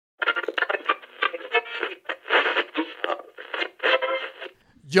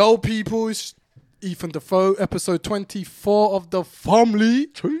Yo, people, it's Ethan Defoe, episode 24 of The Family.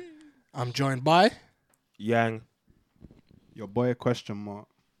 I'm joined by Yang. Your boy, question mark.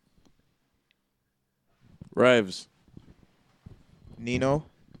 Rives. Nino.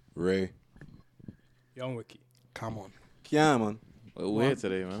 Ray. Young Wiki. Come on. Yeah, man. We're here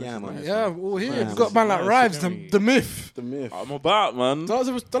today, man. Yeah, man. Yeah, we're here. Yeah. We've got a man like Nice, Rives, you the, know the myth. The myth. I'm about, man. The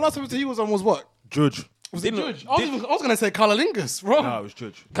last episode he was on was what? Judge. Was it Didn't- Judge? I was going to say Cololingus, bro. No, it was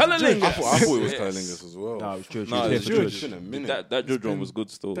Judge. Cololingus. I thought it was Kylingus as well. No, it was Judge. No, He it's was here for Judge. It's been a minute. That Judge one was good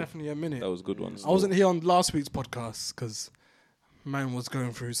still. Definitely a minute. That was a good one. I wasn't here on last week's podcast because man was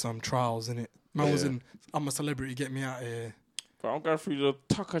going through some trials, innit? Man was in I'm a Celebrity, get me out of here. Bro, I'm going through the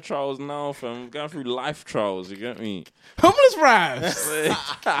Tucker trials now, fam. I'm going through life trials, you get me? Homeless Rives.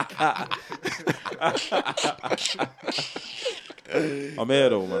 I'm here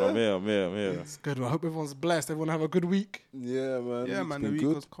though, man. I'm here. It's good. I hope everyone's blessed. Everyone have a good week. Yeah, man. Yeah, It's man, the been week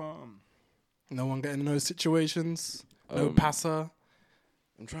good. was calm. No one getting in those situations. No Um, passer.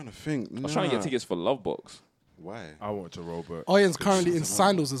 I'm trying to think. I was trying to get tickets for Lovebox. Why? I wanted to roll, but... Ian's currently in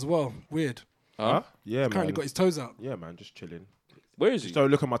sandals as well. Weird. Huh? Yeah, man. Currently got his toes out. Yeah, man, just chilling. Where is he? Just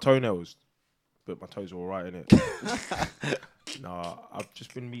don't look at my toenails. But my toes are all right, innit? Nah, I've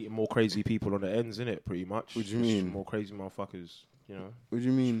just been meeting more crazy people on the ends, innit, pretty much. What do you Just mean? More crazy motherfuckers, you know? What do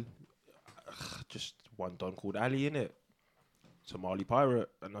you mean? Just one don called Ali, innit? Somali pirate,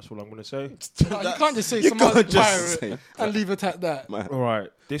 and that's all I'm going to say. You can't just say You Somali can't just pirate say and leave it at that. Man. All right,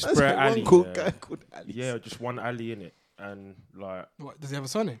 this That's Brett like Ali. one cool yeah, guy called Ali. yeah, just one Ali, innit? And, like... What, does he have a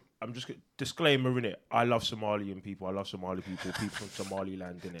surname? I'm just disclaimer in it. I love Somalian people. I love Somali people. People from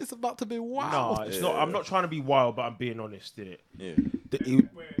Somaliland in it. It's about to be wild. No, it's not. I'm not trying to be wild, but I'm being honest in it. Yeah.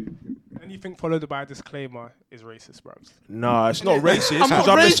 Anything followed by a disclaimer is racist, bruv. Nah, it's not racist I'm because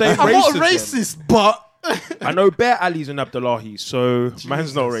not, I'm the same I'm not a racist. racist, but I know bare Alis and Abdullahis, so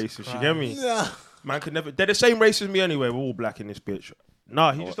man's not racist. You get me? Man could never. They're the same race as me anyway. We're all black in this bitch.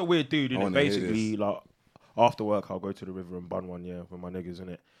 Nah, he's just a weird dude. I Innit? wanna hear Basically, like after work, I'll go to the river and bun one, with my niggas in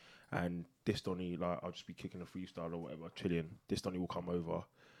it. And this Donny, like, I'll just be kicking a freestyle or whatever, chilling. This Donny will come over.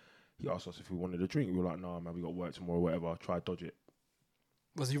 He asked us if we wanted a drink. We were like, nah, man, we got work tomorrow, whatever. Try dodge it.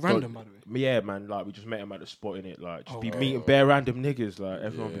 was he random, by the way? Yeah, man, like, we just met him at the spot, in it. Like, just be Oh. meeting bare random niggas. Like,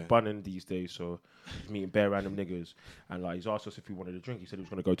 everyone be Yeah. bunning these days, so just meeting bare random niggas. And, like, he's asked us if we wanted a drink. He said he was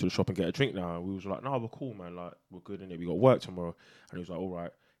going to go to the shop and get a drink now. And we was like, no, we're cool, man. Like, we're good in it. We got work tomorrow. And he was like, all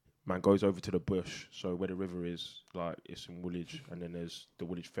right. Man goes over to the bush. So where the river is, like, it's in Woolwich. And then there's the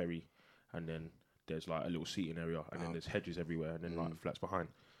Woolwich ferry. And then there's, like, a little seating area. And then there's hedges everywhere. And then, like, flats behind.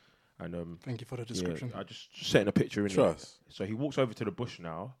 And, Thank you for the description. yeah, I just setting a picture in Trust. there. So he walks over to the bush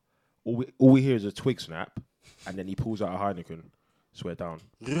now. All we hear is a twig snap. And then he pulls out a Heineken. Swear down.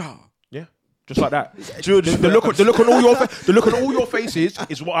 Yeah. Yeah. Just like that. Judge. The look on all your faces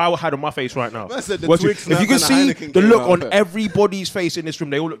is what I had on my face right now. Man said the Watch twig it. snap If you can and the see Heineken the came look out on of it. everybody's face in this room,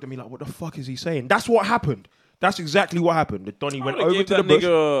 they all looked at me like, "What the fuck is he saying?" That's what happened. That's exactly what happened. The Donny went over give to the that bush.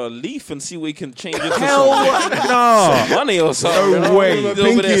 nigga a leaf and see what he can change it to Hell no. some money or something. No you know? way. He's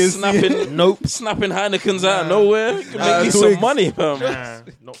over there Pinkies, snapping, Nope. snapping Heinekens out of nowhere. You can make me some twigs. money, fam. Nah,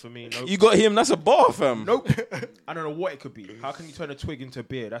 not for me. Nope. You got him. That's a bar, fam. Nope. I don't know what it could be. How can you turn a twig into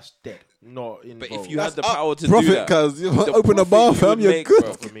beer? That's dead. Not in. But if you had the power to do Profit, that, cuz you the open a profit bar, you fam, would you're make, good.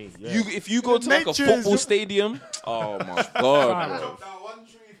 bro. for me, yeah. If you go to like a Nature football is- stadium, oh my god, bro.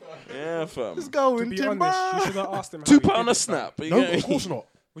 Yeah, fam. Let's go To in be timber. honest, you should have asked him. how he £2 did a it, snap. You No, get of me? course not.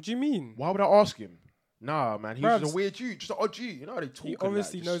 What do you mean? Why would I ask him? Nah, man, he's Bruv, just a weird Jew, just an odd G. You know how they talk. He and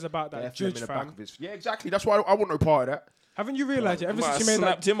obviously just knows about that bare phlegm judge, in the back fam. of his. Yeah, exactly. That's why I want no part of that. Haven't you realised it? Ever Might since have you made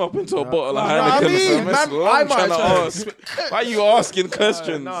snapped that, him up into a bottle of Nah, Heineken. I mean, fam. That's man, what I'm I might trying to try. ask. Why are you asking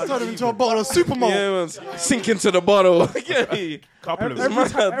questions? Nah, Turn him into a bottle of Supermalt. Yeah, man. Sink into the bottle. Yeah. Couple of ever,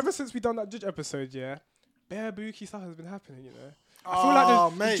 mad. ever since we done that judge episode, yeah, bare bookie stuff has been happening. You know, I Oh, feel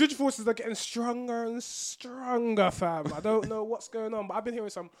like the mate. judge forces are getting stronger and stronger, fam. I don't know what's going on, but I've been hearing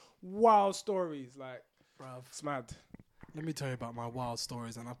some wild stories. Like, Bruv, it's mad. let me tell you about my wild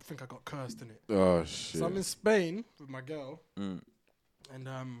stories, and I think I got cursed in it. Oh, shit. So I'm in Spain with my girl, Mm. and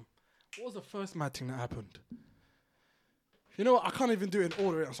what was the first mad thing that happened? You know what? I can't even do it in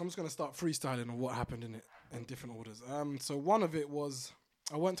order, so I'm just gonna start freestyling on what happened in it in different orders. So one of it was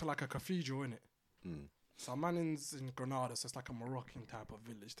I went to like a cathedral in it. So Manin's in Granada, so it's like a Moroccan type of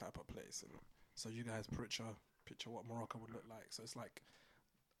village type of place. And so you guys picture what Morocco would look like. So it's like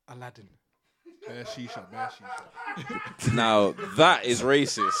Aladdin. Bare shisha. Now that is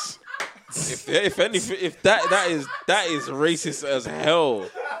racist. If anything, if that is racist as hell.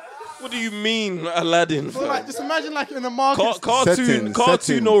 What do you mean, Aladdin? So like, just imagine like in the market. Settings.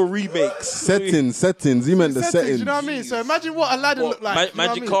 Cartoon or remakes. Settings. You meant the settings. You know what I mean? So imagine what Aladdin looked like. you know what I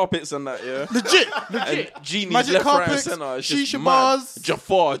Magic mean? carpets and that, yeah. Legit. And genies Magic left, right, and carpets, center. It's shisha just mad. bars.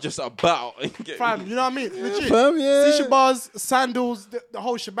 Jafar just about. Fam, you know what I mean? Legit. Fam, yeah. Shisha bars, sandals, the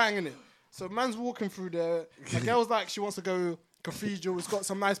whole shebang in it. So man's walking through there. A girl's like, she wants to go cathedral. It's got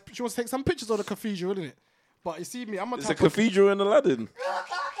some nice. She wants to take some pictures of the cathedral, isn't it? But you see me, I'm a It's a type of. cathedral in Aladdin.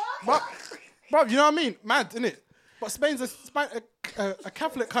 Bro, you know what I mean? Mad, innit? But Spain's a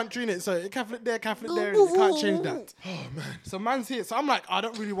Catholic country, innit? So Catholic there, innit? You can't change that. Oh, man. So man's here. So I'm like, I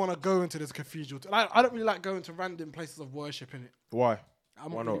don't really want to go into this cathedral. I don't really like going to random places of worship, innit? Why?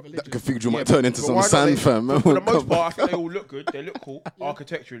 I'm Why not really not? religious. That cathedral might Yeah, turn into but some why not? sand, fam. For the most part, I think they all look good. They look cool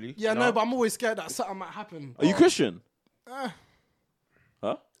architecturally. Yeah, you no, know? but I'm always scared that something might happen. Are you Christian? Eh.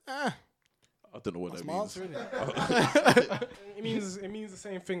 Huh? Eh. I don't know what That's that my means. answer, innit? It means the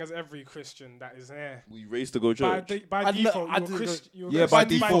same thing as every Christian that is there. We raised to go church. By I default, didn't go- you're a Christian. You're a Yeah, by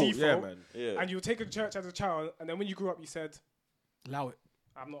Christian default. Yeah, man. Yeah. And you take a church as a child, and then when you grew up, you said, Allow it.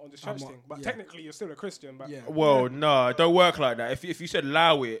 "I'm not on this I'm church not- thing." But yeah. technically, you're still a Christian. But Yeah. Well, no, it don't work like that. If you said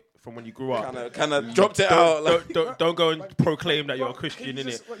allow it from when you grew up, Kind of dropped it out. Like, don't go and proclaim that you're a Christian, you,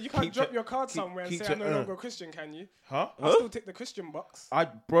 innit? you can't Keep drop to- your card somewhere and keep say, to- "I'm no longer a Christian." Can you? Huh? I still tick the Christian box.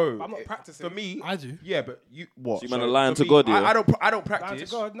 Bro, I'm not practicing. For me, I do. Yeah, but you what? So you man are lying for to God, I yeah? don't Lying to practice.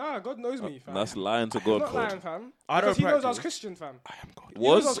 God, nah, God knows me, fam. that's lying to I'm God, not lying, code. fam. I don't Because he knows I was practice. Christian, fam.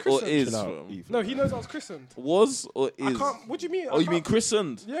 Was was or Christian. is? Chill out, fam? Eve. No, he knows I was christened. Was or I is? can't. What do you mean? Oh, you mean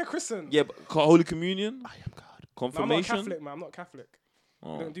christened? Yeah, christened. Yeah, but Holy Communion? No, I'm not Confirmation? Catholic, man. I'm not Catholic.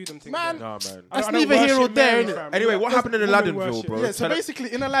 Oh. I don't do them things. Man, there. Nah, man. I That's don't neither here or worship there, Mary, innit? fam. Anyway, what happened in Woman Aladdinville, worship. bro? Yeah, so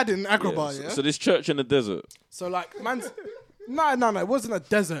basically in Aladdin, Agrabah, yeah? So this church in the desert. So like, man's... No, it wasn't a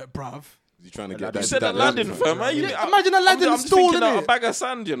desert, bruv. You trying to You get You that? said that Aladdin, land, fam. Man. Yeah, imagine Aladdin I'm installed thinking in out it. a bag of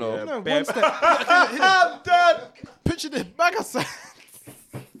sand, you know. No, Bear- one step. I'm done. Picture this. Bag of sand.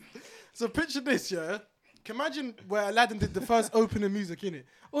 So picture this, yeah? Can you imagine where Aladdin did the first opening music, innit?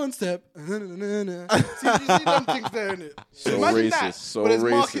 One step. See, you see them things there, innit? So imagine racist, that. so But there's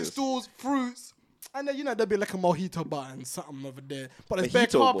market racist. stalls, fruits, and then, there'll be like a mojito bar and something over there. But there's bare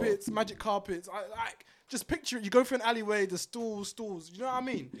Mojito bar. carpets, magic carpets. Just picture it. You go through an alleyway, the stalls. You know what I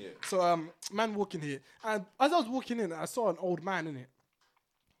mean? Yeah. So, man walking here. And as I was walking in, I saw an old man in it.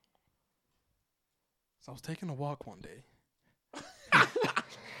 So I was taking a walk one day.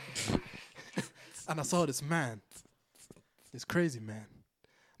 And I saw this man. This crazy man.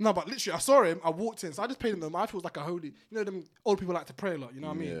 No, but literally, I saw him. I walked in. So I just paid him the money. I feel like a holy. You know, them old people like to pray a lot. You know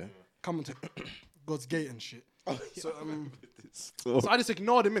what I mean? Yeah. Coming to God's gate and shit. So I just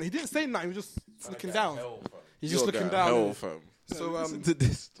ignored him. And he didn't say nothing. He was just looking down. He's just looking down. Hell, innit? fam. So to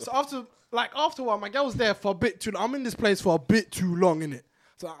this. so after a while, my girl was there for a bit too long. I'm in this place for a bit too long, innit?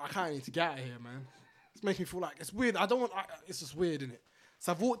 So I kind of need to get out of here, man. It's making me feel like it's weird. It's just weird, innit?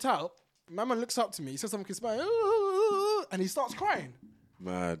 So I've walked out. My man looks up to me. He says something in Spanish, and he starts crying.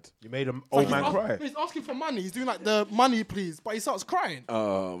 Mad. You made an Like old man cry. He's asking for money. He's doing like the money, please, but he starts crying.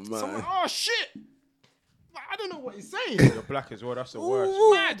 Oh So I'm man. like, oh shit! Like, I don't know what he's saying. You're black as well. That's the worst.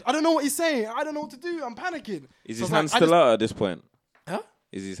 Mad. I don't know what he's saying. I don't know what to do. I'm panicking. Is So his I hand was like, still out at this point? Huh?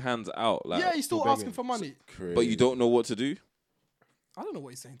 Is his hands out? Like, Yeah, he's still begging. asking for money. Crazy. but you don't know what to do? I don't know what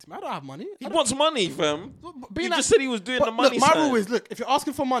he's saying to me. I don't have money. He wants money, fam. Being You out- just said he was doing But the money look, my sign. rule is, look, if you're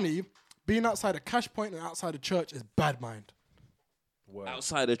asking for money, being outside a cash point and outside a church is bad mind.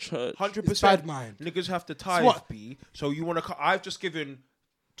 outside the church. 100%. It's bad mind. Niggas have to tithe, what? B. So you want to? I've just given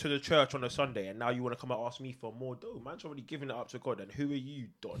to the church on a Sunday, and now you want to come and ask me for more dough? Man's already giving it up to God. And who are you,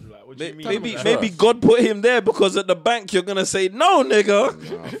 Don? Like, what do you mean? Maybe Like, maybe God put him there because at the bank you're gonna say no, nigga.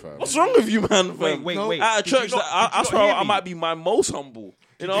 Nah, fam. What's wrong with you, man? Fam? Wait. At a Did you church, not- that did you that's not where hear I me? might be my most humble.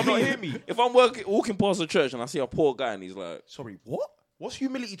 You know what I you mean? not hear me? If I'm walking past a church and I see a poor guy and he's like, Sorry, what? What's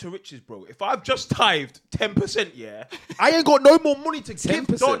humility to riches, bro? If I've just tithed 10%, yeah, I ain't got no more money to give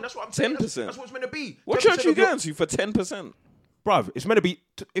 10%. Don. That's what I'm saying. 10%. That's what it's meant to be. what 10% church are you of your- going to for 10%? Bruv, it's meant to be,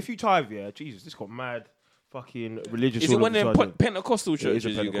 if you tithe, yeah, Jesus, this got mad fucking religious. Is it all one of of a them sudden. Pentecostal It is churches a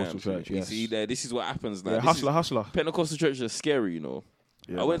you Pentecostal going church, to? yes. You see there, this is what happens now. Yeah, This is- hustler. Pentecostal churches are scary, you know.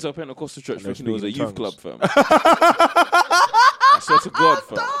 Yeah, I went to a Pentecostal church And they're thinking it was a speaking in youth club, tongues. fam. I swear to God,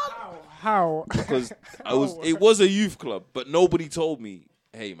 fam. How? Because it was a youth club, but nobody told me,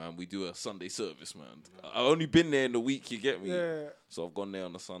 hey man, we do a Sunday service, man. I've only been there in the week, you get me? Yeah. So I've gone there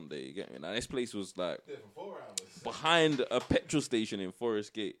on a Sunday, you get me? Now this place was like behind a petrol station in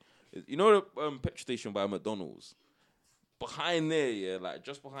Forest Gate. You know the petrol station by McDonald's? Behind there, yeah, like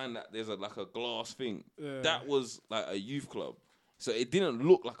just behind that, there's like a glass thing. Yeah. That was like a youth club. So it didn't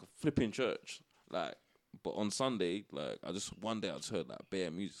look like a flipping church. Like But on Sunday, like one day I just heard like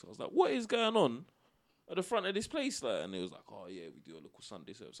bare music. I was like, what is going on at the front of this place? Like, and it was like, oh yeah, we do a local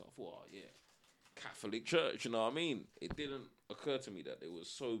Sunday service. I thought, oh yeah, Catholic church. You know what I mean? It didn't occur to me that there was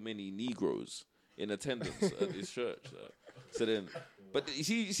so many Negroes in attendance at this church. So then, but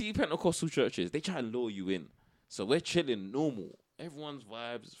you see Pentecostal churches, they try and lure you in. So we're chilling normal. Everyone's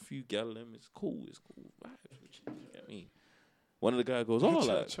vibes, a few gal them. It's cool vibes. You get me? One of the guys goes, oh,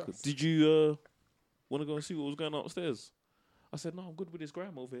 like, did you want to go and see what was going on upstairs? I said, no, I'm good with this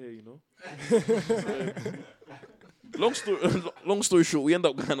gram over here, you know. Long story short, we end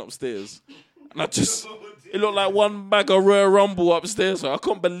up going upstairs. And it looked like one bag of Royal Rumble upstairs. So I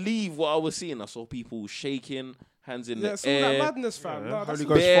couldn't believe what I was seeing. I saw people shaking, hands in the It's all air. that madness, fam. No, that's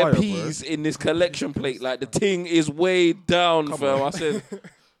Bare peas in this collection plate. Like, the thing is way down, fam. I said,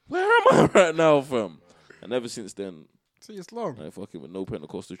 where am I right now, fam? And ever since then, See, it's long. like, fucking with no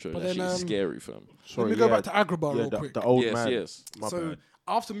Pentecostal church. But That then, shit is scary, fam. Let me go back to Agrabah real quick. The old Yes, man. yes. My So bad.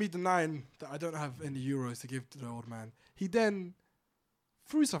 after me denying that I don't have any euros to give to the old man, he then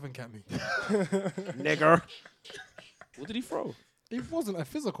threw something at me. Nigger. What did he throw? It wasn't a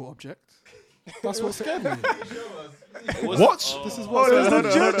physical object. That's what scared me. What? This is what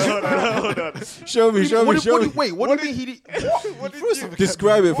Hold on. Show me. Wait, what do you mean he did? he threw something at me.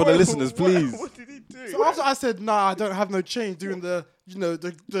 Describe it for the listeners, please. What did he do? So after I said, nah, I don't have no change, doing the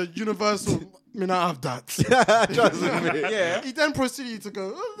universal, I mean, I have that. Trust me. Yeah. He then proceeded to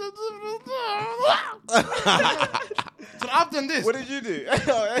go, so I've done this. What did you do?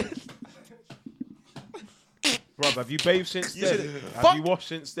 Bruv, have you bathed since then? Have you washed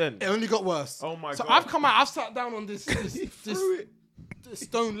since then? It only got worse. Oh my so God. I've come out, I've sat down on this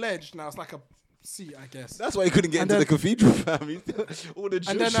stone ledge now. It's like a seat, I guess. That's why he couldn't get And into the then- cathedral, fam. All the And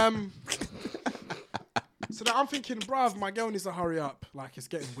Jewish. then so now I'm thinking, bruv, my girl needs to hurry up. Like, it's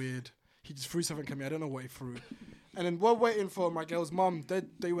getting weird. He just threw something at me. I don't know what he threw. And then we're waiting for my girl's mum.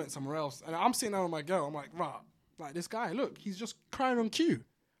 They went somewhere else. And I'm sitting down with my girl. I'm like, right, like this guy, look, he's just crying on cue.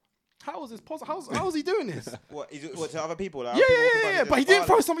 How is this possible? How is he doing this? What to other people? Like, Yeah, other people yeah. But he didn't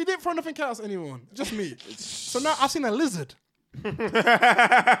throw something. He didn't throw nothing else at anyone. Just me. So now I've seen a lizard. Boom, boom,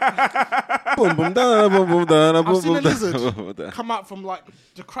 da, boom, boom, da, I've boom, seen a boom, da, lizard boom, boom, da. come out from like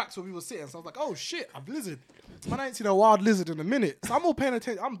the cracks where we were sitting. So I was like, oh shit, I've lizard. Man, I ain't seen a wild lizard in a minute. So I'm all paying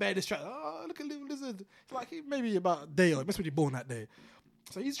attention. I'm bare distracted. Oh, look at little lizard. It's like he maybe about a day or must be born that day.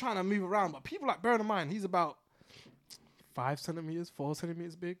 So he's trying to move around, but people like, bear in mind, he's about 5 centimeters, 4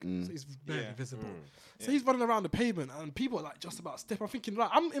 centimeters big. So he's barely visible. So he's running around the pavement and people are like just about step. I'm thinking, like,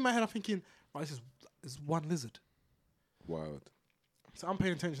 I'm in my head, I'm thinking, right, this is one lizard. Wild. So I'm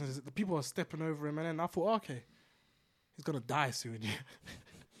paying attention. The people are stepping over him, and then I thought, okay, he's gonna die soon.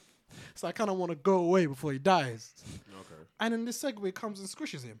 So I kind of want to go away before he dies. Okay. And then this Segway comes and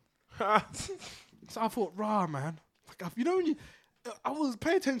squishes him. So I thought, rah, man. Like, you know, when I was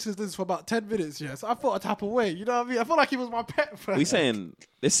paying attention to this for about 10 minutes, yeah. So I thought I'd tap away. You know what I mean? I felt like he was my pet. Fam. We saying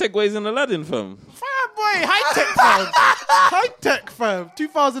there's segues in Aladdin, fam. Fam, boy, high tech, fam. High tech, fam.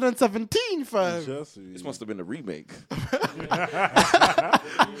 2017, fam. This must have been a remake.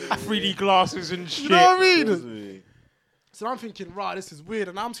 3D glasses and shit. You know what I mean? So I'm thinking, right, this is weird.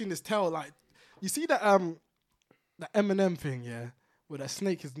 And I'm seeing this tail, like, you see that Eminem thing, yeah? Where that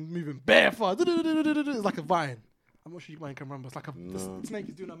snake is moving bare fast. It's like a vine. I'm not sure you might can remember. It's like the snake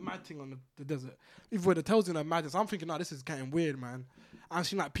is doing a mad thing on the desert. Even where the tail's doing a madness. I'm thinking, this is getting weird, man. I'm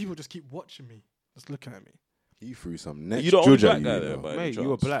seeing like people just keep watching me, just looking at me. He threw some next You the only judge black at guy you, there, you know. but Mate, you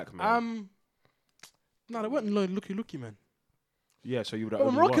were black, man. No, they weren't looky, man. Yeah, so you were the But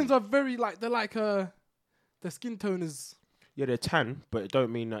only Moroccans one. are very like their skin tone is. Yeah, they're tan, but it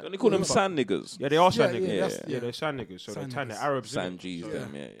don't mean that. Don't they call them sand niggas? Yeah, they are sand Yeah, niggas. yeah, Yeah, that's- they're sand niggas. So Sand they're tan. niggas. They're Arabs. Sand innit? G's, So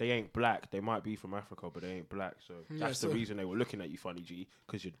them, yeah. They ain't black. They might be from Africa, but they ain't black. So that's the so- reason they were looking at you funny, G,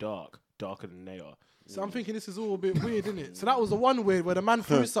 because you're darker than they are. So I'm thinking this is all a bit weird, isn't it? So that was the one weird where the man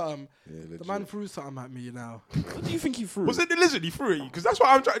threw something. Yeah, The legit. man threw something at me now. What do you think he threw? Was it the lizard he threw at you? Because that's what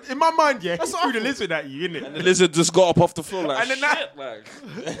I'm trying. In my mind, yeah, he threw the lizard at you, innit? And the lizard just got up off the floor like, And then shit, like,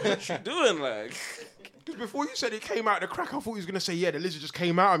 what you doing, like? Because before you said it came out of the crack, I thought he was gonna say, yeah, the lizard just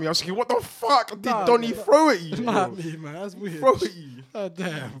came out at me. I was thinking, what the fuck did Nah, Donny nah. throw at you? Not me, man. That's weird. Throw at you. Oh,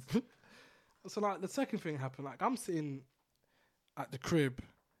 damn. So like the second thing happened, like I'm sitting at the crib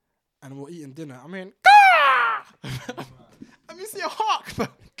and we're eating dinner. I mean, I mean, see a hawk, man.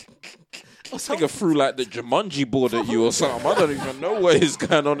 Or Nigga threw like the Jumanji board at you or something. I don't even know what is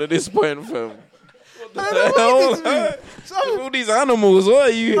going on at this point, fam. What the hell? Like, So all these animals, what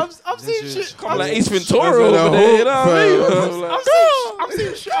are you? I'm seeing shit. Come like Ace Ventura over there, you know what I mean? I'm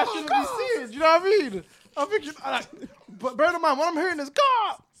seeing shit I shouldn't be seeing. You know what I mean? I'm thinking, but bear in mind, when I'm hearing this,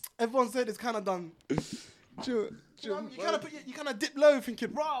 God, everyone said it's kind of done. You kind of dip low,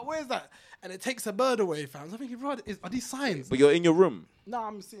 thinking, "Rah, where's that?" And it takes a bird away, fam. So I'm thinking, "Rah, are these signs?" But you're in your room. No,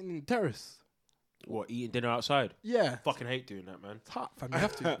 I'm sitting in the terrace. What, eating dinner outside? Yeah, Fucking hate doing that, man. it's hot, fam. You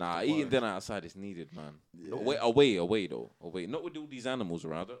have to. Nah, eating dinner outside is needed, man. Away though. Away. Not with all these animals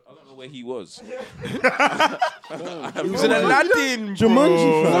around. I don't know where he was. He was in Aladdin,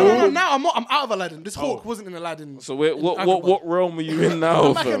 Jumanji, fam. No. Now I'm out of Aladdin. This Hawk wasn't in Aladdin. So what realm are you in now?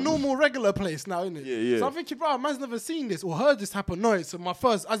 I'm like a fam? normal, regular place now, innit? Yeah. So I'm thinking, bro, man's never seen this or heard this happen. No, so my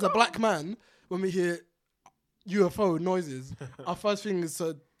first, as a black man, when we hear UFO noises, our first thing is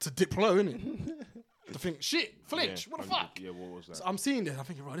to dip low, innit? To think, shit, flinch, what the fuck? Yeah, what was that? So I'm seeing this, I'm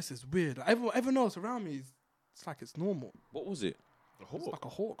thinking, bro, this is weird. Like, everyone else around me, it's like it's normal. What was it? It's like a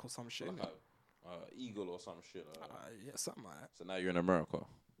hawk or some shit, innit? Eagle or some shit. Yeah, something like that. So now you're in America.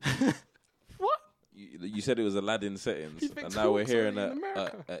 What? You said it was Aladdin settings, You think and now we're hawks are hearing in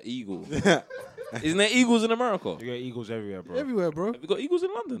America? a eagle. Isn't there eagles in America? You get eagles everywhere, bro. Everywhere, bro. Have we got eagles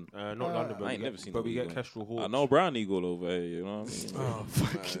in London? Not London, but I ain't never seen but no we get eagle. kestrel hawks. I know brown eagle over here, you know what I mean? Oh,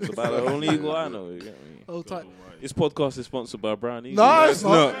 fuck. It's about the only eagle I know, you get me? Hold tight. This podcast is sponsored by Brown Eagle. No, it's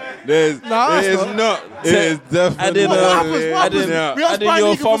not. There's Nah, it it's is not. not. It is definitely. What happens? What happens? Yeah. We asked Add in Brian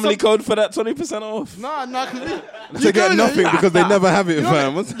your Eagle for family some- code for that 20% off. Nah, cause To get nothing because they never have it,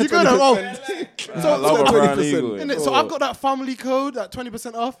 fam. What's You go there, oh. I love a Brown 20%. Eagle. Innit? So I've got that family code, that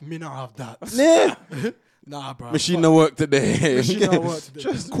 20% off. Me not have that. Yeah. Nah, bro. Machine no work today. Machine not work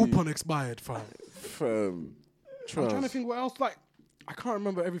today. Coupon expired, fam. Fam. I'm trying to think what else. Like, I can't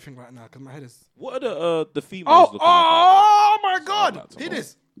remember everything right now because my head is. What are the females looking like? Oh my God! that's Hear a lot.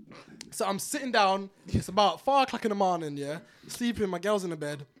 this. So I'm sitting down. It's about 4 o'clock in the morning. Yeah, sleeping. My girl's in the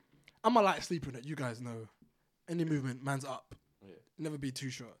bed. I'm a light sleeper. That you guys know. Any movement, man's up. Never be too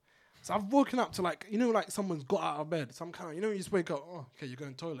short. So I've woken up to like like someone's got out of bed. Some kind of you just wake up. Oh, okay, you're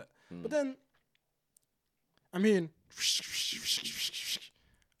going to the toilet. But then I'm hearing.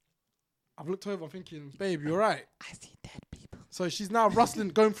 I've looked over. I'm thinking, babe, you're right. I see dead people. So she's now rustling,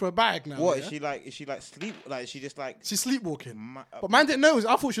 going for a bag now. What yeah? is she like? Is she like sleep? Like is she just like? She's sleepwalking. Ma- But man didn't know.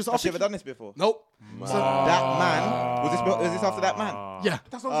 I thought she was. Has she ever done this before? Nope. So that man was this after that man? Yeah,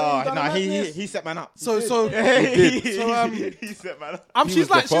 that's what Oh I'm saying. no, Done he madness. set man up. So he set man up. He was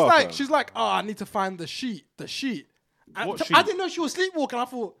the father. she's like, oh, I need to find the sheet. And What I sheet? didn't know she was sleepwalking. I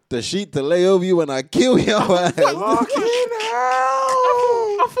thought, The sheet to lay over you when I kill your ass. I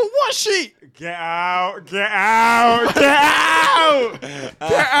thought, what sheet? Get out! Get out! Get out!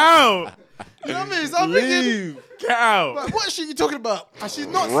 Get out! You know what I mean? So I'm thinking, Leave. Get out! like, what sheet you talking about? And she's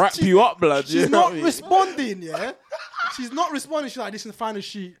not. Wrap you up, blood. She's not responding. Yeah, she's not responding. She's like, I need to find a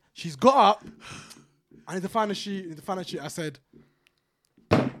sheet. She's got up. I need to find a sheet. I need to find a sheet. I said,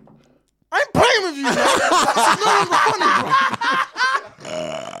 I ain't playing with you, man. This is no longer funny, bro.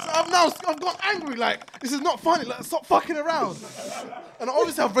 So I've got angry. Like, this is not funny. Like, stop fucking around. And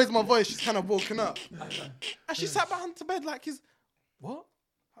obviously, I've raised my voice. She's kind of woken up, and she sat behind to bed like, what?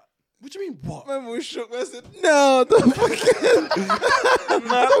 What do you mean, what? Man was shook. I said, no, don't fucking.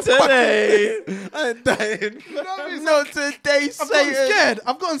 Not today. I ain't dying. You know what I mean? Not today, I've gotten scared.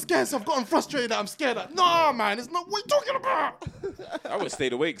 I've gotten scared, so I've gotten frustrated that I'm scared. Like, no, man, it's not what you talking about. I would have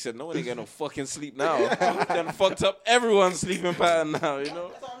stayed awake. Said no one ain't getting no fucking sleep now. Done fucked up everyone's sleeping pattern now. You know.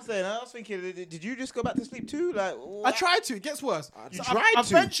 That's what I'm saying. I was thinking, did you just go back to sleep too? Like, I tried to. It gets worse. You So tried I to?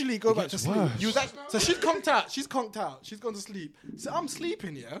 eventually go back to sleep. You was actually, So she's conked out. She's conked out. She's gone to sleep. So I'm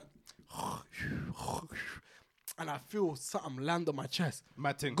sleeping, yeah. And I feel something land on my chest.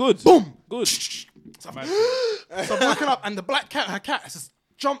 Matting. Good. Boom. Good. So I've woken up and the black cat, her cat, has just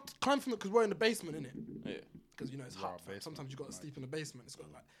jumped, climbed from it because we're in the basement, innit? Yeah. Because it's hot. Sometimes you got to sleep in the basement. It's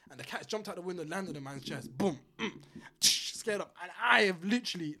got like, and the cat jumped out the window, landed on man's chest. Boom. Scared up. And I have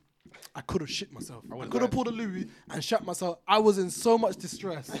literally, I could have shit myself. I could have pulled a Louis and shut myself. I was in so much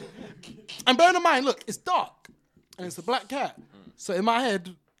distress. And bearing in mind, look, it's dark and it's a black cat. So in my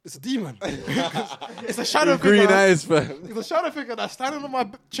head, it's a demon. It's a shadow Green figure. eyes, fam. It's a shadow figure that's standing on my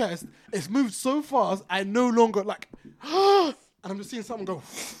chest. It's moved so fast, I no longer like, and I'm just seeing something go.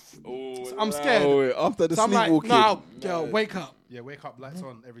 So I'm scared. Oh, wait, after the So I'm like, sleepwalking. no, girl, wake up. Yeah, wake up, lights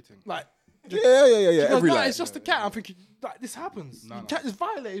on, everything. Like, Yeah. she goes, Every no, light. it's just a cat. I'm thinking, like, this happens. No, The no. cat just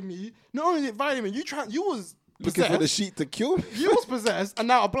violated me. Not only did it violate me, you was Looking for the possessed. sheet to kill me. You was possessed, and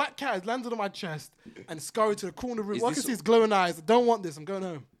now a black cat has landed on my chest and scurried to the corner of the room. Is I can this- see his glowing eyes. I don't want this. I'm going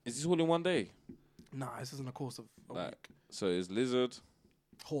home. Is this all in one day? Nah, this isn't a course of a Like, week. so it's lizard,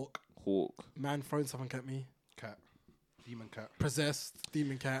 Hawk, hawk. man throwing something at me. Cat. Demon cat. Possessed,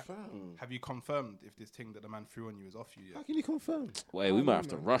 demon cat. Have you confirmed if this thing that the man threw on you is off you How yet? can you confirm? Wait, we might have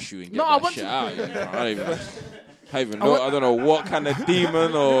to rush you and get No, I that want shit to- out. I don't even. I don't know what kind of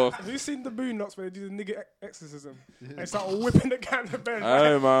demon or. Have you seen the Boondocks where they do the nigga exorcism? They start whipping the guy in the bed.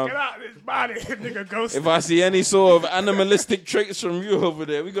 Aye, man. Get out of this body, nigga ghost. If I see any sort of animalistic traits from you over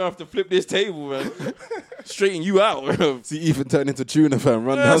there, we're gonna have to flip this table, man. Straighten you out, bro. See Ethan turn into tuna, fam.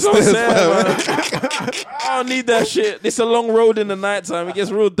 Run That's what I'm downstairs, saying, fam. man. I don't need that shit. This a long road in the night time. It gets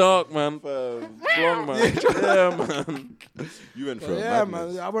real dark, man. Long, man. Yeah, man. You went for Yeah, a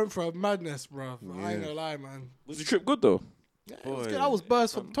man. I went for a madness, bro. I ain't gonna lie, man. Was the trip good though? Yeah, it was good. I was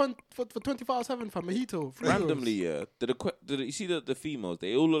burst for 24/7 for mojito. free Randomly, yeah. Did you see the females?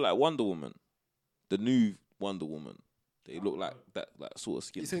 They all look like Wonder Woman. The new Wonder Woman. They look like that sort of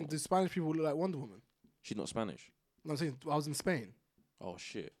skin. You saying tone. do Spanish people look like Wonder Woman? She's not Spanish. No, I'm saying I was in Spain. Oh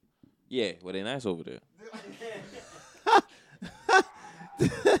shit. Yeah, were they nice over there?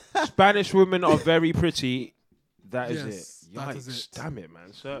 Spanish women are very pretty. That is Yes, it. that Yikes. is it. Damn it,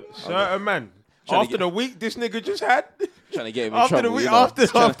 man. Certain man. Trying to After the week this nigga just had. Trying to get him in After trouble. the week, you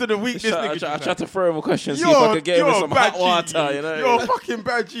know? after the week this I nigga just tried to throw him a question, see You're- if I could get him in you're some a bad hot water. G. You know, You're a fucking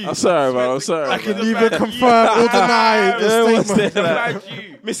bad G. I'm sorry, man. I'm sorry. I man. can Neither confirm or deny the Yeah, what's statement. that? Bad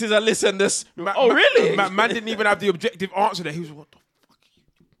G. Mrs. Alyssa, this. Ma- Oh, ma- really? Man didn't even have the objective answer there. He was, what the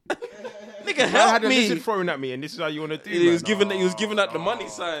Nigga, I help had a me. lizard thrown at me, and this is how you want to do He man. was giving that the money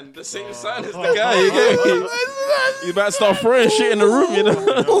sign, the same sign as the guy. You get me? You better start throwing shit in the room, you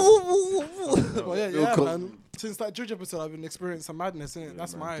know. Well, yeah, man. Since that Judge episode, I've been experiencing some madness, innit?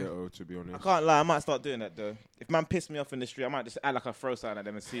 That's my. to be honest. I can't lie, I might start doing that though. If man piss me off in the street, I might just act like I throw something at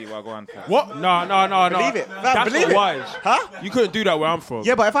them and see what I go on. What? No. Believe it. Fam, That's believe not it. wise. Huh? You couldn't do that where I'm from.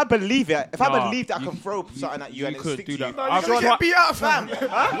 Yeah, but if I believe it, I Nah, believe that I you- can throw something at you and it could stick do to that. you. I've You're gonna get beat out, fam.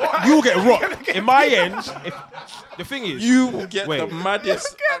 You'll get rocked. In my ends, if the thing is, You will get Wait. the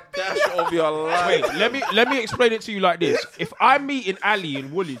maddest dash of your life. wait, let me explain it to you like this. If I'm meeting Ali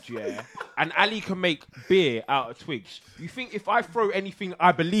in Woolwich, yeah, and Ali can make beer out of twigs, you think if I throw anything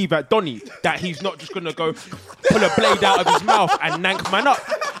I believe at Donny, that he's not just gonna go pull a blade out of his mouth and nank man up?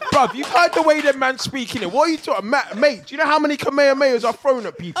 Bruv, you've heard the way them man speaking it. What are you talking, mate? Do you know how many Kamehamehas I've thrown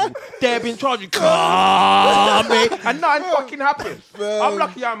at people? They've been charging, mate, and nothing fucking happened. I'm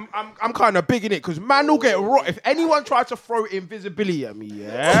lucky I'm kind of big in it because man will get rot if anyone tries to throw invisibility at me.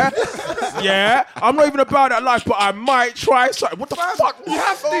 Yeah, I'm not even about that life, but I might try something. What the fuck? You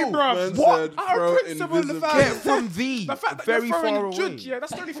have to, bruv. What? Our principle in the Get family. from thee. The fact that Very you're throwing far away. judge, yeah,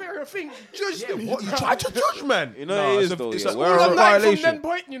 that's the only fair thing. Judge them. What? You try to judge, man? You know it is it's though. it's Yeah. a We're All a on night from violation. that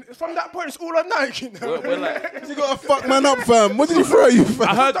point, from that point, it's all on night, you know. We're like, You gotta fuck man up, fam. What did he throw you, fam?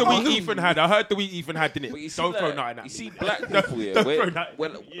 I heard the week Ethan had, didn't but you it? see, Don't throw like, nothing at you me. see black people, yeah. Don't throw nothing We're,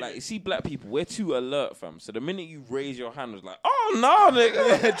 at me. like, you see black people, we're too alert, fam. So the minute you raise your hand, it's like, oh no,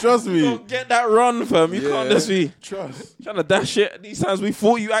 nigga. Trust me. Don't get that run, fam. You can't just be Trust. trying to dash it. These times we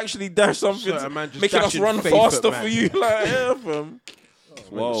thought you actually dash something, Certain man just making us dashing run faith faster at for man. you. Like, yeah, fam.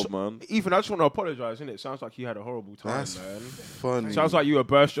 Wow, man. Ethan, I just want to apologise, innit? Sounds like you had a horrible time, That's man. funny. Sounds like you were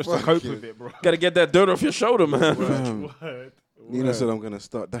burst just to Fuck cope you. with it, bro. Gotta get that dirt off your shoulder, man. Fam. Nina said I'm gonna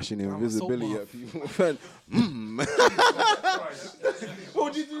start dashing invisibility at people. Fam. What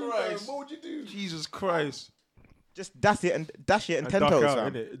would you do, man? What would you do? Jesus Christ. Just dash it and ten duck toes, out,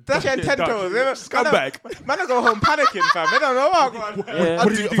 fam. innit? Dash it and ten Duck. toes. Scumbag. Man, I go home panicking, fam. They don't know what I'm going. Yeah. I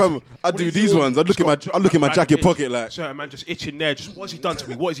do, fam, I do these ones. I look in my jacket pocket like. Certain man just itching there. Just what's he done to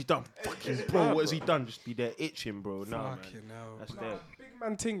me? What has he done? Fucking bro, what has he done? Just be there itching, bro. Nah, man. Fucking hell. That's dead. Big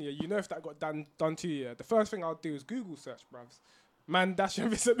man thing, yeah. You know if that got done to you, yeah. The first thing I'll do is Google search, bruvs. Man dash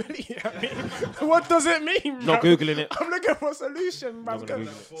invisibility at me. What does it mean, Not bruv? Googling it. I'm looking for a solution, bruv. Not gonna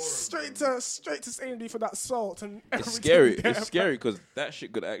Go Google straight to Sandy for that salt and It's everything scary. there, It's fam. scary because that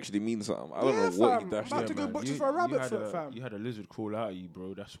shit could actually mean something. I don't Yeah, know what fam. you dashed I'm about at, to go man. butcher for a rabbit had foot, fam. You had a lizard crawl out of you,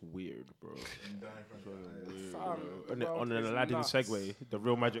 bro. That's weird, bro. Fam, And bro, on an it's Aladdin nuts. Segway, the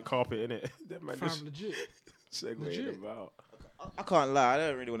real magic carpet, innit? That man Fam, just legit. segwaying about. I can't lie. I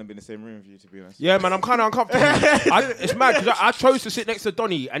don't really want to be in the same room with you, to be honest. Yeah, man, I'm kind of uncomfortable. It's mad because I chose to sit next to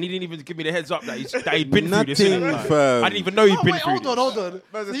Donny and he didn't even give me the heads up that he'd been through this. Nothing, innit? Like, fam. I didn't even know he'd Oh, been wait, through hold on, this. hold on. Man's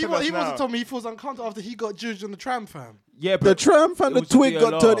So just he telling us wasn't now. telling me he feels uncomfortable after he got judged on the tram, fam. Yeah, The but tram, fam, It the was twig a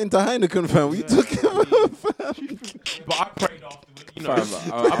got DLR. turned into Heineken, fam. What you talking about, fam? but I prayed afterwards. You know,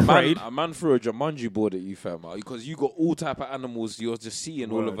 Fam, I prayed. a man threw a Jumanji board at you, fam, because you got all type of animals you're just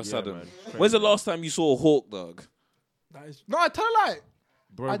seeing all of Word, a yeah, sudden. man. When's the last time you saw a hawk, dog? That is, no, I tell a lie.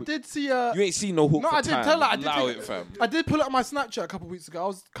 Bro, I did see You ain't seen no hawk No, for I did time. tell her. I did Allow take- it, fam. I did pull it on my Snapchat a couple of weeks ago. I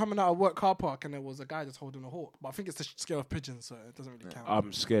was coming out of work car park and there was a guy just holding a hawk. But I think it's to scare off pigeons, so it doesn't really count.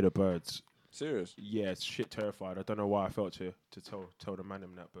 I'm scared of birds. Serious? Yeah, it's shit terrified. I don't know why I felt to tell the man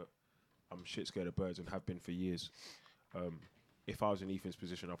him that, but I'm shit scared of birds and have been for years. if I was in Ethan's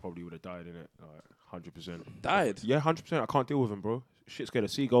position, I probably would have died in it, like 100%. Died. Yeah, 100%. I can't deal with him, bro. Shit's scared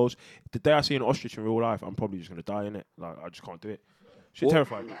of seagulls. The day I see an ostrich in real life, I'm probably just gonna die in it. Like I just can't do it. Shit What-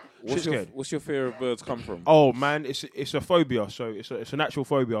 terrified. Shit scared. What's your fear of birds come from? Oh man, it's a phobia. So it's a natural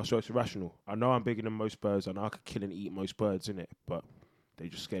phobia. So it's irrational. I know I'm bigger than most birds. I know I could kill and eat most birds in it, but they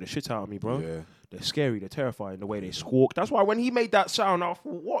just scare the shit out of me, bro. Yeah. They're scary. They're terrifying. The way they squawk. That's why when he made that sound, I thought,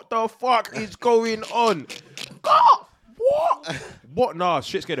 "What the fuck is going on?" God, what? What? Nah,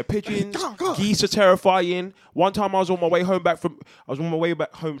 shit scared of pigeons. Geese are terrifying. One time I was on my way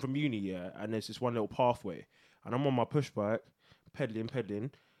home from uni, yeah, and there's this one little pathway, and I'm on my push bike, pedaling.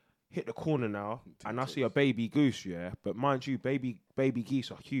 Hit the corner now, and I see a baby goose, yeah. But mind you, baby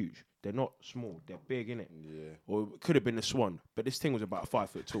geese are huge. They're not small. They're big, innit? Yeah. Or it could have been a swan, but this thing was about 5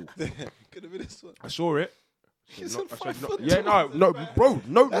 foot tall. Could have been this one. I saw it. You said 5 foot Yeah, no, bro,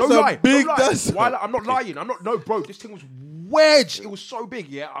 no That's a lie. big no lie. dust. Why, I'm not lying. No, bro, this thing was wedged. It was so big,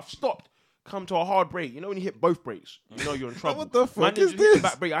 yeah. I've stopped. Come to a hard break. You know when you hit both brakes, you know you're in trouble. What the fuck Man, is didn't hit the this?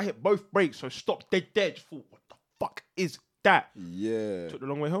 back brake. I hit both brakes, so stopped dead. Thought, what the fuck is that? Yeah. Took the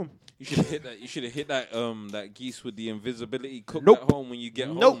long way home. You should have hit that. You should have hit that geese with the invisibility. Cook Nope. that home when you get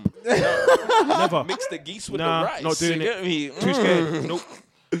Nope. home. Never. Mix the geese with Nah, the rice. not doing you it. Get me? Too scared. Nope.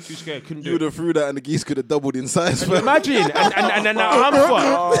 Too scared. Couldn't You do would it. have threw that and the geese could have doubled in size. fam. Imagine, and then I'm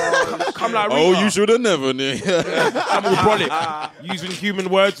fucked. Come like Oh, Rita. you should have never knew. I'm all brolic, using human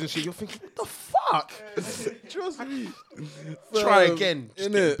words and shit. You're thinking, what the fuck? Trust me. Try Fam, again. Just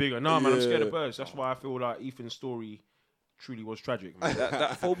innit? get bigger. Nah, man, I'm scared Yeah. of birds. That's why I feel like Ethan's story truly was tragic. Man.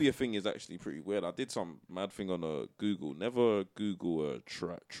 That phobia thing is actually pretty weird. I did some mad thing on Google. Never Google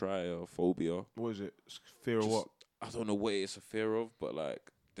triophobia. What is it? Fear of what? I don't know what it's a fear of, but like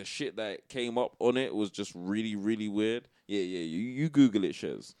the shit that came up on it was just really, really weird. Yeah. You Google it,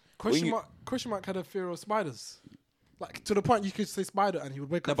 Shez. Question mark had a fear of spiders. Like to the point you could say spider and he would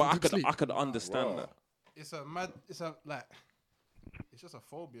wake No, up but from deep sleep. I could understand that. It's just a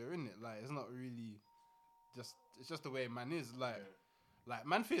phobia, isn't it? Like it's not really it's just the way man is. Like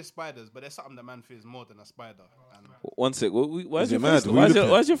man fears spiders, but there's something that man fears more than a spider. And One sec. Why is it your mad? face? What you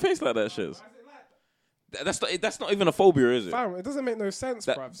looking Why is your face like that, Shez? That's not even a phobia, is it? Fam, it doesn't make no sense,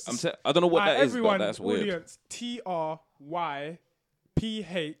 That, bruv. I don't know what that is, but everyone, that's weird. audience, TRYPHOBIA.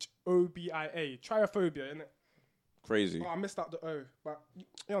 Triophobia, innit? Crazy. Oh, I missed out the O, but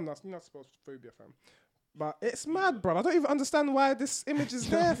you're not supposed to phobia, fam. But it's mad, bro. I don't even understand why this image is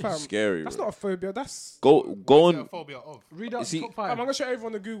there, fam. Scary. That's bro. not a phobia. That's Go what's on. a phobia of? Read out You see- top I'm 5. gonna show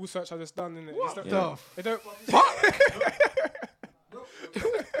everyone the Google search I just done in it. Yeah. It don't.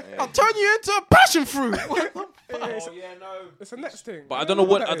 I'll turn you into a passion fruit. It's the next thing. But I don't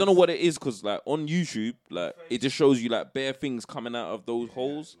know what it is, because like on YouTube, like it just shows you like bare things coming out of those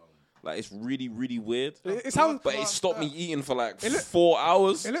holes. Like it's really, really weird. It's how. But it stopped me eating for like It look- 4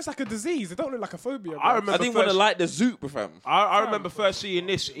 hours. It looks like a disease. It don't look like a phobia. I bro. remember I didn't want to first- light the zoot, fam. I remember first seeing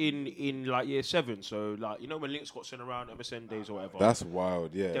this in like year 7. So like you know when links got sent around MSN days or whatever. That's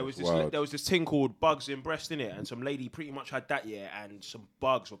wild, yeah. there was wild. this thing called bugs in breast in it, and some lady pretty much had that, yeah, and some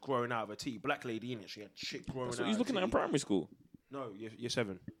bugs were growing out of her teeth. Black lady in it, she had shit growing That's out. what he's looking at in primary school. No, year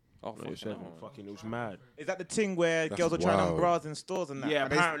 7. Oh, No, year 7. Fucking, it was mad. Is that the thing where That's girls are trying on wild. bras in stores and that? Yeah,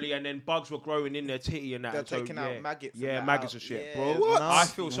 And they- apparently, and then bugs were growing in their titty and that. They're and so, taking yeah, out maggots and Yeah, that maggots out. and shit, Yeah, bro. it's What? I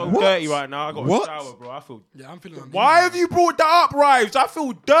feel so What? dirty right now. I got What? a shower, bro. I feel. Yeah, I'm feeling uneasy. Why have you brought that up, Rives? I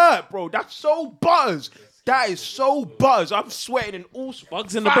feel dirt, bro. That's so buzz. That is so buzz. I'm sweating in all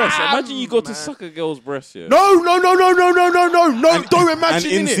Bugs in the breast. Fam, Imagine you go to man. suck a girl's breast, yeah. No. Don't An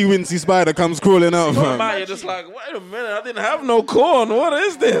imagine it. incy wincy spider comes crawling out, Man, fam. you're just like, wait a minute, I didn't have no corn. What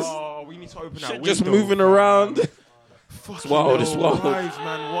is this? Oh, we need to open that Shit window. just moving around. Fucking wild, hell, it's wild. Rives,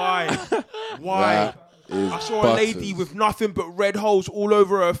 man. Why? That is I saw a butters. lady with nothing but red holes all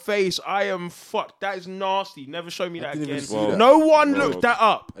over her face. I am fucked. That is nasty. Never show me that didn't even again. see that. No one Bro. looked that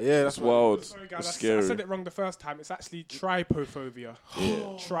up. Yeah, That's that's wild. Sorry, It's guys. I scary. said it wrong the first time. It's actually trypophobia.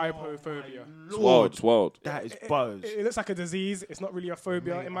 Trypophobia. It's wild. It's wild. That is buzz. It looks like a disease. It's not really a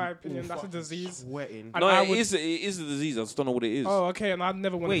phobia, in my opinion. That's a disease. Sweating. And No, I it would- is a disease. I just don't know what it is. Oh, okay. And I'd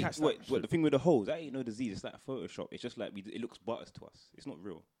never want to catch that. Wait, the thing with the holes, that ain't no disease. It's like Photoshop. It's just like it looks butters to us. It's not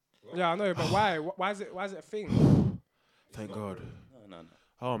real. Yeah, I know, but why? Why is it a thing? Thank God. No.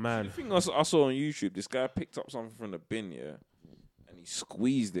 Oh, man. The thing I saw on YouTube, this guy picked up something from the bin, yeah, and he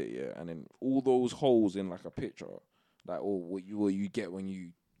squeezed it, yeah, and then all those holes in like a picture, like what you get when you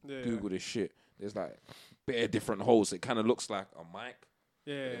Yeah. Google this shit. There's like bare different holes. It kind of looks like a mic.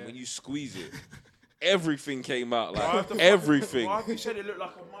 Yeah. And when you squeeze it, everything came out, Why like the fuck- everything. Why have you said it looked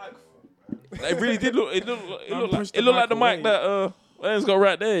like a mic? It really did look. It looked Man, like push the it looked like the mic mic that Len's got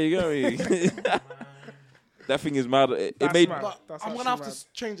right there. You get me? that thing is mad. It That's made. mad. But That's I'm actually gonna have mad. to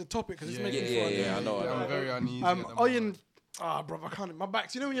change the topic because it's Yeah, making yeah, me yeah, feel yeah, I know. I'm very uneasy. at the moment. Oyen, bro, I can't. My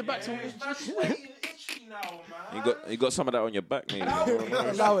back's. You know when your back's on. You got some of that on your back, maybe.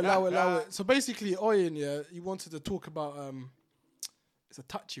 allow it. So basically, Oyen, yeah, he wanted to talk about. It's a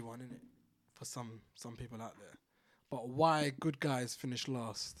touchy one, isn't it, for some people out there. But why good guys finish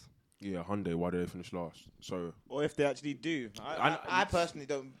last? Yeah, Hyundai. Why do they finish last? So Or if they actually do. I personally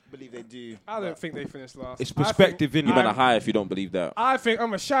don't believe they do. I don't think they finished last. it's I think- perspective, innit? You better high if you don't believe that. I think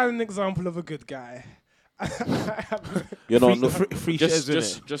I'm a shining example of a good guy. You know, Free just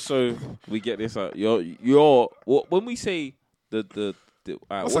shares, innit? just so we get this out. When we say the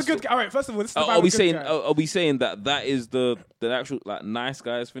What's a good guy? All right, first of all, this is the are we good saying guy. are we saying that is the actual like nice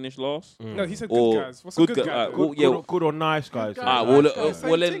guys finish last? No, he said Or good guys. What's a good good guy? guy- though? well, yeah. Good or nice guys. guy. Ah, Nice well, guys, same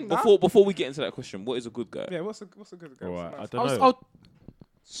well, then thing, nah? before we get into that question, what is a good guy? Yeah, what's a good guy? Alright, I What's don't nice? know.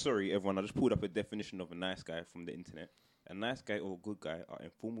 Sorry, everyone. I just pulled up a definition of a nice guy from the internet. A nice guy or good guy are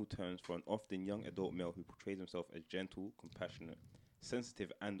informal terms for an often young adult male who portrays himself as gentle, compassionate,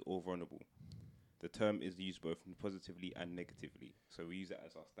 sensitive, and or vulnerable. The term is used both positively and negatively, so we use that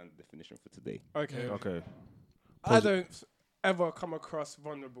as our standard definition for today. Okay. Okay. I don't ever come across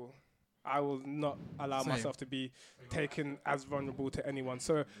vulnerable. I will not allow Same. myself to be taken as vulnerable to anyone.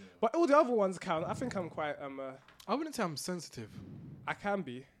 So, but all the other ones count. I think I'm quite I wouldn't say I'm sensitive. I can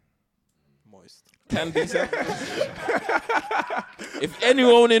be. Moist. Can be sensitive. If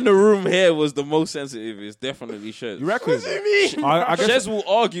anyone in the room here was the most sensitive, it's definitely Shez. You reckon? What do you mean? I guess. Shez will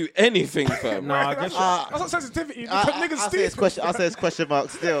argue anything, fam. No, I guess. That's not sensitivity. Niggas I'll say it's question. I'll say it's question mark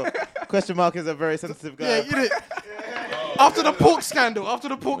still. Question mark is a very sensitive guy. Yeah, you did. After the pork scandal,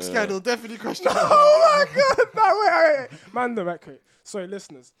 definitely question. Oh my god! No, wait. Man, the record. Sorry,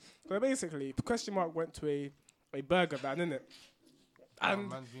 listeners. So basically, question mark went to a burger van, innit? And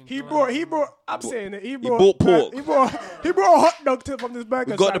man's been he throwing brought. I'm saying it. He bought pork. He brought a hot dog from this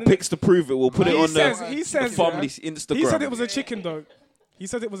burger. We got the stand, innit? pics to prove it. We'll put it He on says- the he says, family yeah, Instagram. He said it was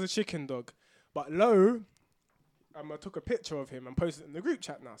a chicken dog. But Lo, I took a picture of him and posted it in the group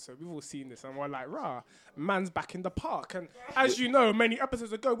chat now. So we've all seen this and we're like, rah, man's back in the park. And as you know, many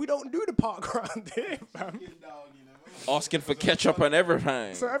episodes ago, we don't do the park around here, fam. asking for ketchup and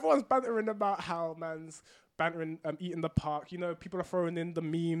everything. So everyone's bantering about how man's eating the park. You know, people are throwing in the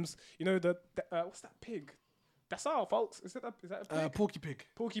memes. You know, what's that pig? That's all, folks. Is that a pig? Porky pig.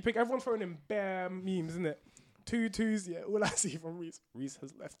 Porky pig. Everyone's throwing in bare memes, isn't it? 2-2s, yeah. All I see from Reese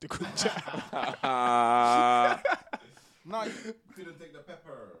has left the group chat. Nah, you didn't take the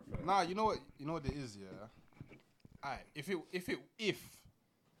pepper. Nah, you know what it is, yeah. Alright, if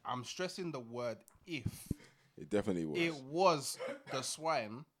I'm stressing the word if It definitely was. it was the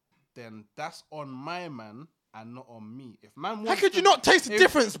swine, then that's on my man and not on me. If man How wants could you not taste the if-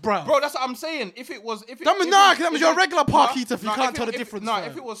 difference, bro? Bro, that's what I'm saying. If it was, That means you're a regular park eater if you can't tell the difference, Nah,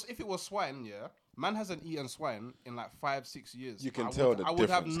 fam. if it was swine, yeah, man hasn't eaten swine in like 5-6 years. You can I tell would, the I would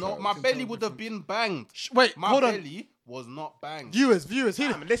have difference, no. guys. My You can belly would have been banged. Wait, My hold on. belly was not banged. Viewers,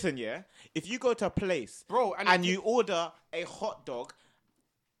 hear Fam, listen, yeah. If you go to a place, Bro, and you order a hot dog,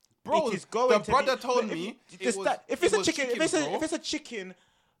 Bro, it is going the to brother be, told if- me if, it was- if it it's a was chicken, chicken, if bro. it's a chicken,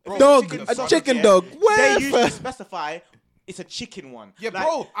 Bro, Dog, chicken a dog, chicken yeah. dog. they Where? usually specify it's a chicken one. Yeah, Like,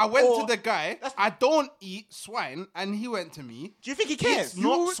 bro, I went or- to the guy. I don't eat swine, and he went to me. Do you think he cares? It's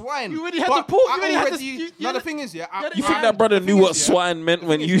not swine. you already had But the pork, I you already had already- the- No, the thing is, yeah. You think that brother knew what swine meant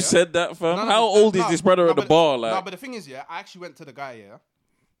when you said that, fam? How old is this brother at the bar? No, Like, but the thing is, yeah, I actually went to the guy, yeah.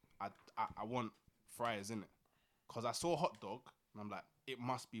 I want fries, innit? Because I saw hot dog, and I'm like, it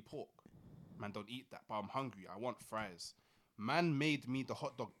must be pork. Man, don't eat that, but I'm hungry. I want fries. Man made me the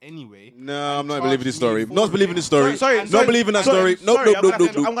hot dog anyway. No, I'm not charged believing this me story. for Not it. believing this story. Sorry, Not believing that story. Nope, Sorry, nope, nope, I'm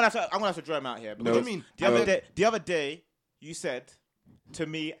nope. gonna have to draw him out here. What Because do you mean? the other day, you said to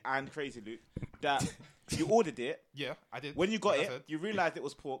me and Crazy Luke that you ordered it. Yeah, I did. When you got Like I it, said. you realized it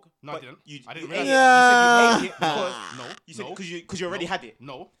was pork. No, I but didn't. You, I didn't you realize ate it. You said you ate it because No, you said no, because you already had it.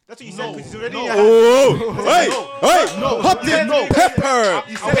 no. That's what you No. said. Because you already No. had it. Oh, hey, hot Yeah, no. pepper.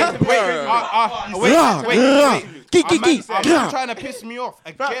 Wait. I'm trying to piss me off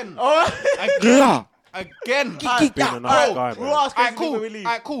again. Again. Being a nice guy, We'll man. ask Crazy Alright, Luke cool. when we leave.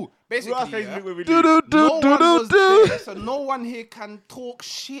 Alright, cool. We'll ask Basically, Crazy yeah, Luke when we Do, leave. do, no do, one do, was do. there, so no one here can talk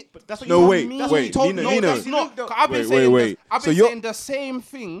shit. But That's what No, you wait, told me. That's what wait, you told Nino, me. Nino. That's not. 'Cause I've been Wait, saying wait. this. I've So been you're- saying the same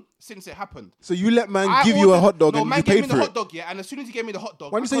thing since it happened. So you let man I give you a ordered- hot dog no, and man you gave paid me for the it. hot dog, yeah. And as soon as he gave me the hot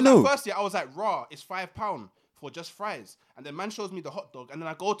dog, Why didn't you say because no? At first, yeah, I was like, raw, it's £5 for just fries. And then man shows me the hot dog, and then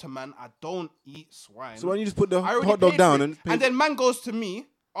I go to man, I don't eat swine. So why don't you just put the I already hot dog paid down for it. and pay? And then man goes to me,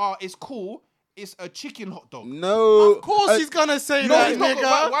 oh, it's cool it's a chicken hot dog. No. Of course he's gonna say No, that, he's not.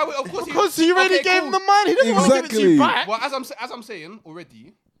 nigga. Why, of course, Because he already okay, gave cool. him the money. He doesn't want to give it to you Exactly. back. Well, as I'm saying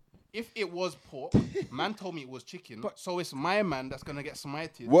already, if it was pork, man told me it was chicken, so it's my man that's gonna get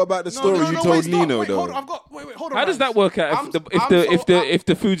smited. What about the No, story no, you no, told wait, stop. Nino Wait, though? hold on, hold on. How does that Rams. work out I'm- if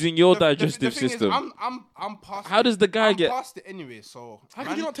the food's in your digestive the thing system? Is, I'm past. How does the guy I'm get- past it anyway? So How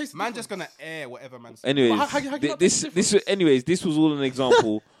can man, you not taste the man just gonna difference? air whatever man says. Anyways, How you not this taste this anyways, this was all an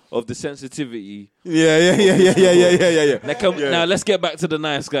example of the sensitivity. Yeah. Now let's get back to the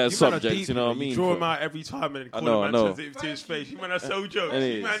nice guys You man are subject. deep, You know what I mean? Draw him fam? out every time and then call know, him I know. sensitive to his face. You man are so jokes.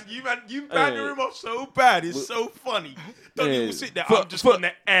 Anyways. You banter Anyways. him off so bad. It's so funny. Don't even Anyways. sit there. For- I'm just for-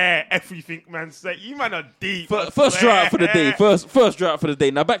 gonna air everything man say. You man are deep. I First swear. draw out for the day. First draw out for the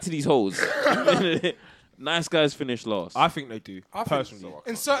day. Now back to these hoes. Nice guys finish last. I think they do. I think Personally.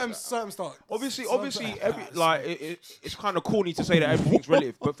 in certain starts. Obviously, it's kind of corny to say that everything's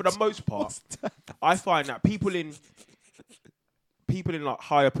relative, but for the most part, I find that people in like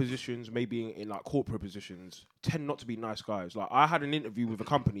higher positions, maybe in like corporate positions, tend not to be nice guys. Like I had an interview with a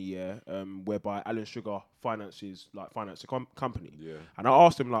company, whereby Alan Sugar finance the company. Yeah. And I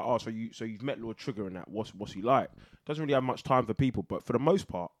asked him like, so you've met Lord Sugar and that, what's he like? Doesn't really have much time for people, but for the most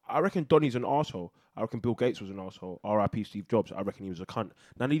part, I reckon Donny's an arsehole. I reckon Bill Gates was an arsehole. R.I.P. Steve Jobs. I reckon he was a cunt.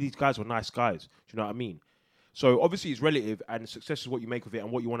 None of these guys were nice guys. Do you know what I mean? So obviously it's relative, and success is what you make of it,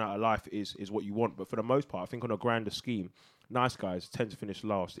 and what you want out of life is what you want. But for the most part, I think on a grander scheme, nice guys tend to finish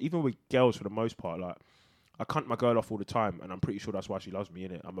last. Even with girls, for the most part, like I cunt my girl off all the time, and I'm pretty sure that's why she loves me,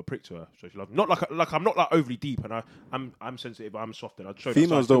 innit? I'm a prick to her, so she loves me. Not like I'm not like overly deep, and I'm sensitive, I'm soft, and I show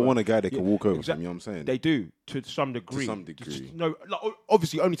Females don't want a guy they can walk over from, you know what I'm saying? They do to some degree. some degree. Just, no, like,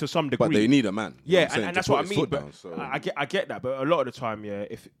 obviously only to some degree. But they need a man. you know Yeah, what I'm saying, and to that's put what I his mean. foot But down, so. I get that. But a lot of the time, yeah,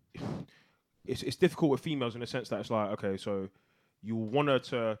 if it's difficult with females in the sense that it's like, okay, so you want her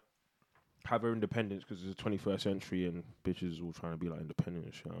to have her independence because it's the 21st century and bitches all trying to be like independent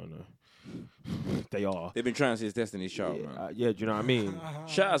and shit. I don't know. They are. They've been trying since Destiny's Child, Yeah, man. do you know what I mean?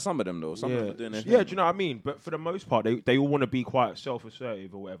 Shout out some of them though. Some of them are doing their Yeah, thing. do you know what I mean? But for the most part, they all want to be quite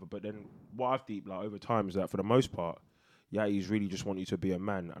self-assertive or whatever. But then what I've deep like over time is that for the most part, yeah, he's really just want you to be a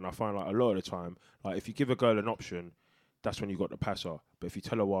man. And I find like a lot of the time, like if you give a girl an option, that's when you got the passer. But if you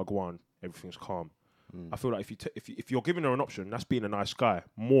tell her wagwan, everything's calm. I feel like if you're giving her an option, that's being a nice guy.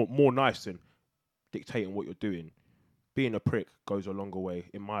 More nice than dictating what you're doing. Being a prick goes a longer way,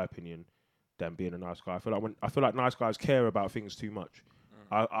 in my opinion, than being a nice guy. I feel like nice guys care about things too much.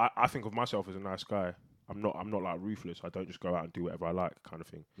 I think of myself as a nice guy. I'm not like ruthless. I don't just go out and do whatever I like, kind of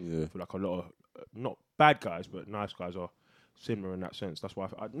thing. Yeah. I feel like a lot of not bad guys, but nice guys are similar in that sense. That's why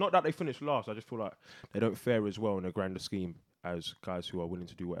not that they finish last. I just feel like they don't fare as well in a grander scheme as guys who are willing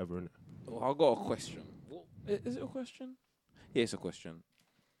to do whatever. Innit? Oh, I got a question. Is it a question? Yeah, it's a question.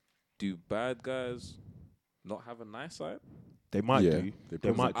 Do bad guys not have a nice side? They might Yeah, do. they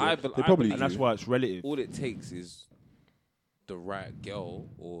They might probably do. do. They probably and that's do. why it's relative. All it takes is the right girl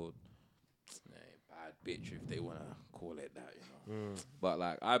or bad bitch, if they wanna call it that, you know. But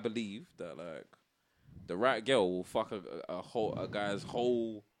like, I believe that like the right girl will fuck a guy's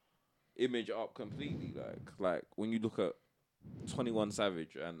whole image up completely. Like when you look at 21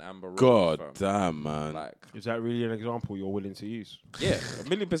 Savage and Amber Rose, God fam, damn, man. like Is that really an example you're willing to use? yeah,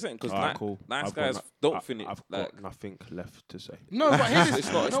 1,000,000%. Because Alright, cool. nice I've got guys no- don't finish. I've Like got nothing left to say. No, but here's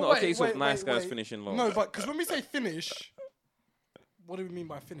it's not no, a case of nice guys wait. finishing low. No, but because when we say finish, what do we mean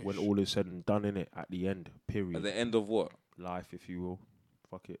by finish? When all is said and done, in it at the end, period. at the end of what? Life, if you will.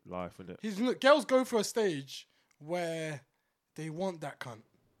 Fuck it, life, innit? Look, girls go through a stage where they want that cunt.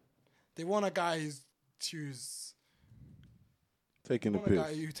 They want a guy who's Taking the want a guy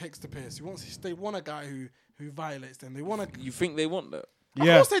piss. who takes the piss. They want a guy who violates them. They want a. You think they want that? Of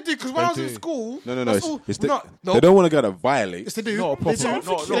course they do. Because when they I was in do. school, No. that's all- It's no, they don't want a guy that violates. Yes, they do. Not a They proper.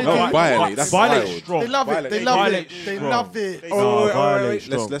 do. No, They no, do. violate. That's violate wild. strong. They love it. They love Violate it. They strong. love it. Violate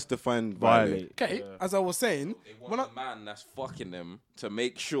strong. Let's define violate. Okay, as I was saying, They want when I, a man that's fucking them to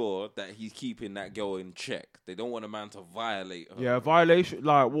make sure that he's keeping that girl in check. They don't want a man to violate her. Yeah, violation.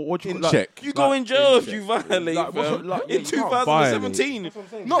 Like, what do you In like, check. You go in jail if you violate, Like, what's fam. it like? Yeah, In you can't violate. 2017.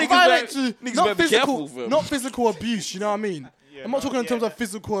 not Niggas violent better- to niggas not better be physical, careful, fam. not physical abuse. You know what I mean? I'm not talking in terms of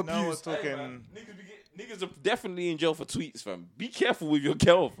physical No, we're abuse. talking. Niggas are definitely in jail for tweets, fam. Be careful with your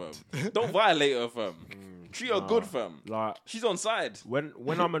girl, fam. Don't violate her, fam. Treat her good, fam. Like, She's on side. when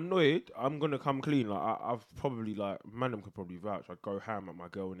I'm annoyed, I'm gonna come clean. Like, I've probably like, Mandem could probably vouch. I go ham at my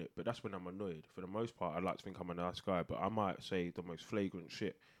girl in it, but that's when I'm annoyed. For the most part, I like to think I'm a nice guy, but I might say the most flagrant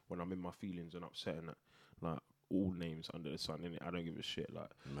shit when I'm in my feelings and upset and that. Like, all names under the sun, innit? I don't give a shit.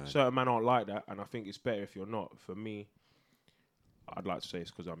 Like, certain men aren't like that, and I think it's better if you're not. For me, I'd like to say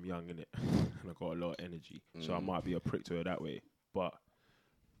it's because I'm young, innit? And I got a lot of energy. So I might be a prick to her that way. But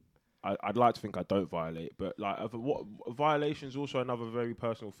I'd like to think I don't violate. But like, violation is also another very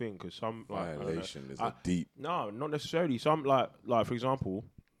personal thing because some like, Violation is a deep. No, not necessarily. Some like for example,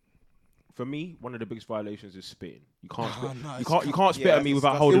 for me, one of the biggest violations is spitting. You can't spit. You can't spit at me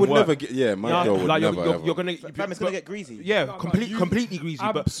without It holding would work. never get. Yeah, my girl would like never. you're gonna. Fam, it's gonna get greasy. Yeah, No, completely greasy.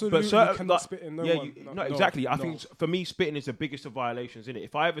 But absolutely certain, cannot like, spit in no yeah, one. No, exactly. I no. think for me, spitting is the biggest of violations, innit?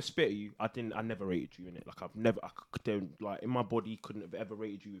 If I ever spit at you, I never rated you, innit? Like I couldn't, like in my body, couldn't have ever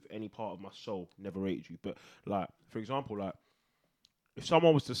rated you with any part of my soul. Never rated you. But like, for example, like if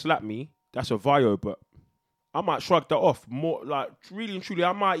someone was to slap me, that's a vio, but I might shrug that off more, like really and truly.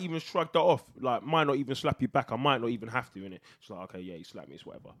 I might even shrug that off, like might not even slap you back. I might not even have to, innit? It's like, okay, yeah, he slapped me, it's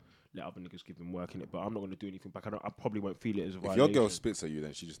whatever. Let other niggas give him work in it, but I'm not gonna do anything back. I probably won't feel it as a If violation. your girl spits at you,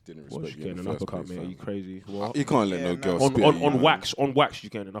 then she just didn't What's respect she you. getting in an the first uppercut, place, mate? Are fam. you crazy? What? You can't let no girl On spit at you. on man. wax, you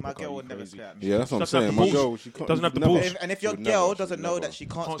get an My uppercut. girl Are would you never crazy? spit at me. Yeah, that's what I'm Doesn't have saying. the My balls. girl, she Doesn't have the never- balls. And if your would girl never, doesn't she know would that she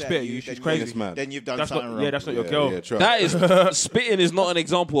can't Can't spit spit at at you, you, she's then crazy. Yes, man. then you've done That's something not. wrong. Yeah, that's not your Yeah, girl. yeah, trust. That is spitting is not an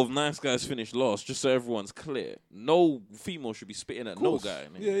example of nice guys finish last. Just so everyone's clear, no female should be spitting at no guy.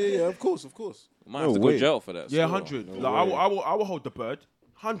 Yeah, of course. Might have to go jail for that. Yeah, still. 100. Like I will hold the bird.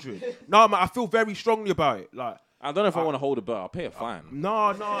 100. No, man, I feel very strongly about it. Like I don't know if I want to hold a bird. I'll pay a fine.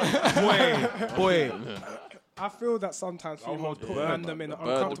 no, boy. I feel that sometimes females put them in an The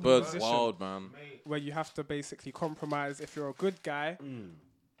uncomfortable bird's position wild, man. where you have to basically compromise if you're a good guy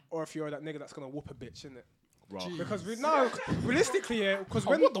or if you're that nigga that's gonna whoop a bitch, innit? Because realistically, yeah, because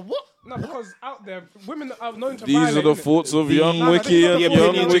when What the what? No, because out there, women are known to These are violate, the innit? thoughts of Young No, Wiki the and Young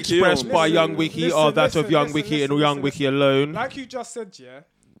opinions Wiki. Expressed by Listen, Young Wiki listen, are that of listen, Young listen, Wiki and listen, Young listen, Wiki listen. alone. Like you just said, yeah,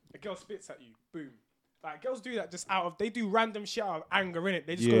 a girl spits at you, boom. Like girls do that just out of, they do random shit out of anger, innit?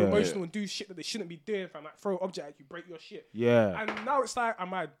 They just go Yeah. emotional and do shit that they shouldn't be doing, fam. Like throw an object at you, break your shit. Yeah. And now it's like,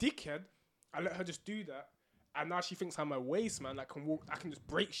 am I a dickhead? I let her just do that. And now she thinks I'm a waste man. I can just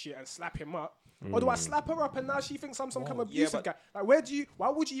break shit and slap him up. Or do I slap her up and now she thinks I'm some kind of abusive guy? Like, why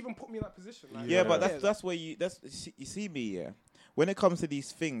would you even put me in that position? Like, Yeah, but that's where you see me. Yeah, when it comes to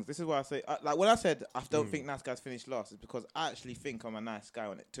these things, this is why I say like when I said I don't think nice guys finish last, it's because I actually think I'm a nice guy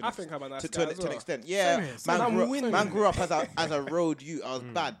on it. I think I'm a nice to guy an as well. extent. Yeah, Serious? And I'm man winning. grew up as a road youth. I was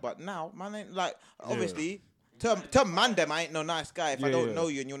bad, but now man ain't like obviously. To man them, I ain't no nice guy. If I don't know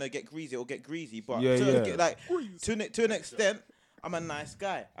you and you wanna get greasy, it'll get greasy. But to an extent, I'm a nice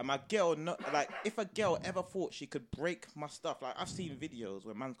guy. And my girl, if a girl ever thought she could break my stuff, like I've seen videos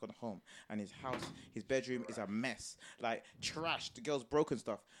where man's gone home and his bedroom is a mess, like trash. The girl's broken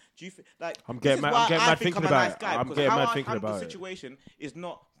stuff. Do you like? I'm getting mad thinking about it. I'm getting mad thinking about the it. situation is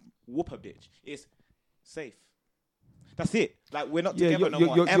not whoop a bitch. It's safe. That's it. Like we're not together no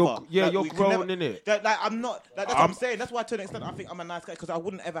more ever. You're we can grown, never- innit? Like I'm not. Like, that's what I'm saying. That's why to an extent I think I'm a nice guy because I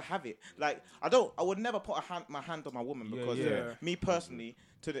wouldn't ever have it. Like I would never put my hand on my woman because me personally,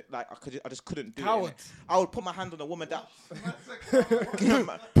 I just couldn't do Coward. it. I would put my hand on a woman that.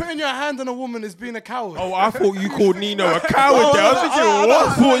 Putting your hand on a woman is being a coward. Oh, I thought you called Nino a coward. There. I was thinking,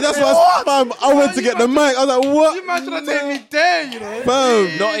 what? Boy, that's what I went to get the mic. I was like, what? You man trying to take me there, you know?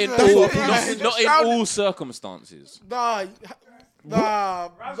 Fam. Not in all circumstances. Nah.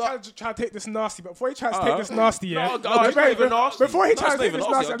 I'm trying to take this nasty, but before he tries to take this nasty, yeah. No, that's not even nasty. Before he That's tries to not take even this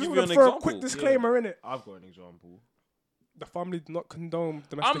nasty. nasty, I'll I'm just give going you to an throw a quick example. disclaimer in it. I've got an example. The family do not condone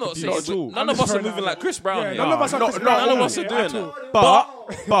domestic I'm not abuse. saying none of us are moving like Chris Brown here. None of us are Chris Brown. None of us are Yeah, doing at all.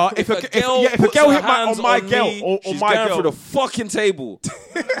 that. But if a puts girl hit her my hands on my on girl me, or she's my going girl, through the fucking table.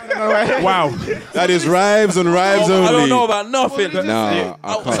 wow. That is rhymes and rhymes only. I don't know about nothing. Nah,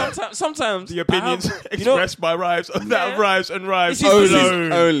 I can't. Sometimes The opinions I have- you know, expressed by Rives that Rives and Rives This is-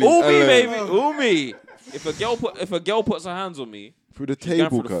 alone. Only. all me, alone. baby, all me. If a girl puts her hands on me, Through the she's going table,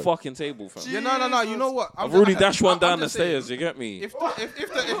 through the cut. fucking table, fam. Yeah, no. You know what? I've already dashed one down the stairs. You get me? If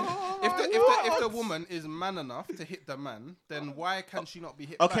the woman is man enough to hit the man, then why can she not be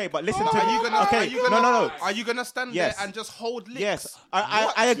hit? Okay, back? but listen to Are me. you gonna? Okay, Are you gonna, no. Are you gonna stand Yes. there and just hold licks? Yes,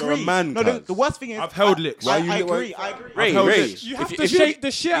 I agree. You're a man, no, cuz. the worst thing is I've held licks. I Why you- agree. Ray, held Ray, it. You have if to if shake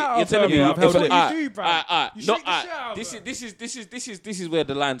the shit out you're of telling her. me I've That's held what it. you do, bro. You shake the shit out of her. This is where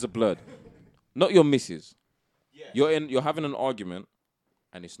the lines are blurred. Not your missus. You're having an argument,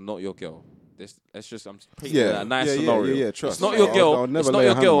 and it's not your girl. Let's just I'm painting Yeah, a nice yeah, scenario. yeah, trust. It's not your girl. I'll never It's not lay a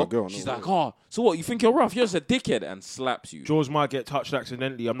your hand on my girl. girl, no She's way. like, oh, so what? You think you're rough? You're just a dickhead, and slaps you. Jaws might get touched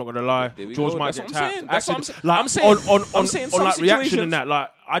accidentally. I'm not gonna lie. There we Jaws go. might That's get what I'm tapped. saying. That's what I'm Accident- saying. Like I'm saying- on I'm saying some like reaction situations- and that. Like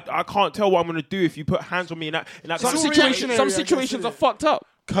I can't tell what I'm gonna do if you put hands on me in that. Some situation. situations are fucked up.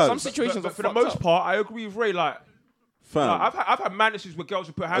 Some situations are But for the fucked most up. part, I agree with Ray. Like Fam. I've had madnesses where girls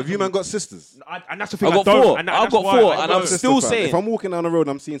would put hands. Have you on man me. got sisters? And that's the thing. I've got don't, four. and I've that's got why four, I and don't. I'm still Fam. saying. If I'm walking down the road,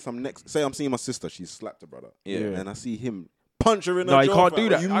 I'm seeing say I'm seeing my sister, she's slapped her brother. Yeah. And I see him punch her in No, her you jaw. can't do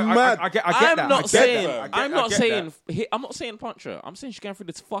fam. that. You I mad? get I'm that. not saying. I get I'm not that. saying. I'm not saying punch her. I'm saying she's going through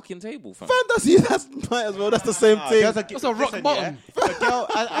this fucking table, fam. Fam, that's might as well. That's the same thing. That's a rock bottom. Yeah, if a girl,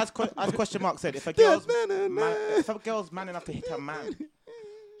 as question mark said, if a girl's man enough to hit a man,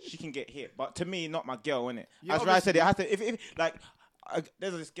 she can get hit. But to me, not my girl, innit? Yeah, As Rai said, it has to. If like,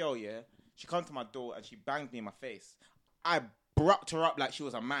 there's this girl, yeah, she come to my door and she banged me in my face. I brucked her up like she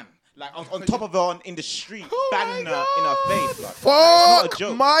was a man. Like on top of her in the street, banging her in her face. Like, Fuck not a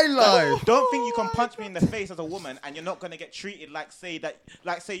joke. my life. Like, don't think you can punch me in the face as a woman and you're not gonna get treated like say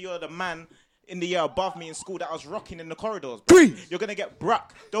you're the man in the year above me in school that I was rocking in the corridors. Bro. You're gonna get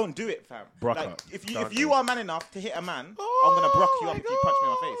bruck. Don't do it, fam. Bruck like, up. if you are man enough to hit a man, I'm gonna bruck you up if you punch me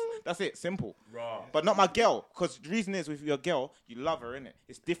in my face. That's it, simple. Raw. But not my girl, because the reason is with your girl, you love her, innit?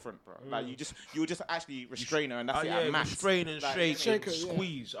 It's different, bro. Like you just actually restrain her and that's it. At max. Restrain and Like, shake her, yeah.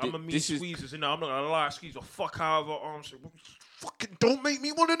 squeeze. I'm a mean This is- squeezers, I'm not gonna lie. Squeeze the fuck out of her arms. Fucking don't make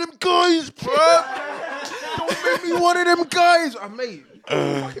me one of them guys, bro. Don't make me one of them guys. Mate,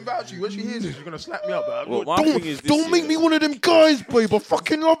 fucking vouch you. When she hears this, she's gonna slap me up. But Well, one thing is this, don't make yeah. me one of them guys, babe. I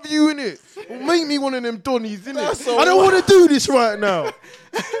fucking love you, innit? Don't make me one of them Donnies, innit? I don't want to do this right now.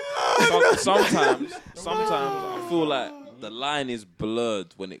 Sometimes I feel like the line is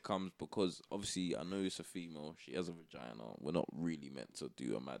blurred when it comes because obviously I know it's a female, she has a vagina. We're not really meant to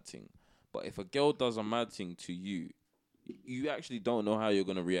do a mad thing, but if a girl does a mad thing to you, you actually don't know how you're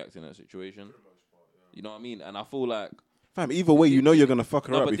gonna react in that situation. You know what I mean? And I feel like Fam, either way, you know you're gonna fuck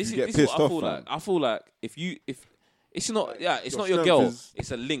her up but if this you is get pissed what off. I feel like if it's not it's Your not your strength girl, is-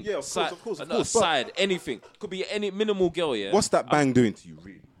 it's a link. Yeah, of side, course, not but- side, anything. Could be any minimal girl, yeah. What's that bang doing to you,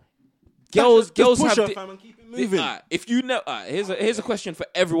 really? girls Just push have her, di- fam, and keep it moving. if you never, here's a question for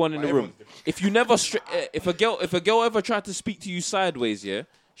everyone in the room. If you never, if a girl ever tried to speak to you sideways, yeah,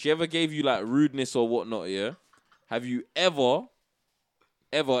 she ever gave you like rudeness or whatnot, yeah, have you ever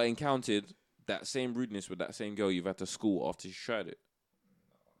encountered that same rudeness with that same girl you've had to school after she tried it?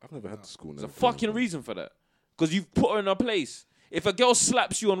 I've never had to school. There's a fucking reason for that, because you've put her in her place. If a girl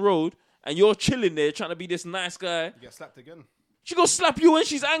slaps you on road and you're chilling there trying to be this nice guy, You get slapped again. she gonna slap you when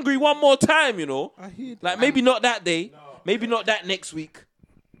she's angry one more time, you know. I hear that. Like maybe not that day, maybe not that next week,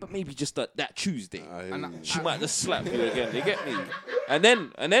 but maybe just that Tuesday. She might just slap you again. You get me? And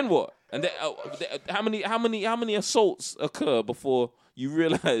then what? And then how many assaults occur before you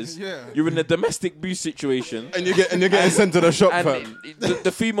realize you're in a domestic abuse situation? And you're getting sent to the shop, And fam.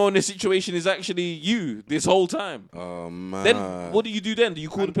 the female in this situation is actually you this whole time. Oh man. Then what do you do then? Do you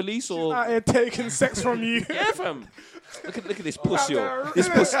call the police or? Out here taking sex from you. Yeah, fam. Look at this pussy.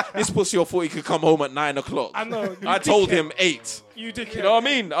 This pussy thought he could come home at 9 o'clock. I know. I told him 8. You dickhead. You know what I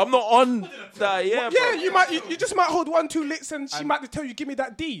mean? I'm not on that. Yeah, Yeah, you just might hold 1-2 licks and she might just tell you, give me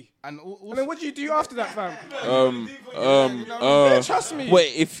that D. And And then what do you do after that, fam? Trust me.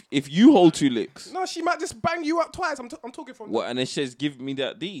 Wait, if you hold 2 licks, No, she might just bang you up twice. I'm talking from. what? And it says, give me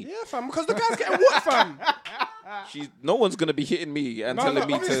that D. Yeah, fam. Because the guy's getting what, fam? No one's gonna be hitting me and No, telling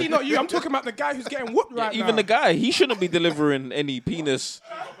me obviously to. not you. I'm talking about the guy who's getting whooped right now. Even the guy, he shouldn't be delivering any penis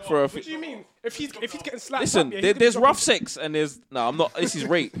for a. What do you mean? If he's getting slapped Listen, up, yeah, he's gonna be there's dropping- rough sex and there's no. I'm not. This is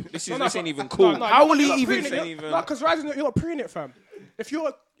rape. This No, ain't even cool. How will he you're not even- preening it. No, because you're not preening it, fam. If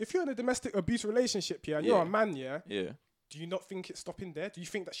you're in a domestic abuse relationship, yeah, and you're Yeah. a man, yeah, Yeah. do you not think it's stopping there? Do you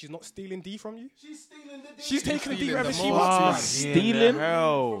think that she's not stealing D from you? She's stealing the D. She's taking the D stealing wherever the she most. wants, man. Stealing?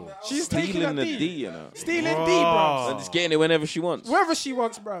 Hell. She's taking Stealing that the D. D, you know. Stealing D, bruv. And just getting it whenever she wants. Wherever she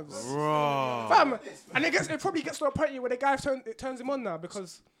wants, bruv. Fam, and it probably gets to a point where the guy turns him on now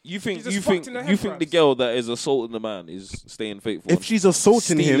because You think He's just you fucked think in the you head, think the bruv. girl that is assaulting the man is staying faithful? If she's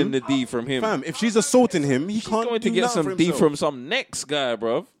assaulting stealing him, the D from him, fam, if she's assaulting him, he she's can't going to do get nothing some for D himself. from some next guy,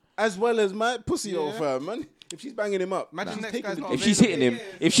 bruv. as well as my pussy, old fam, man. If she's banging him up, Imagine she's next taking guy's the not D.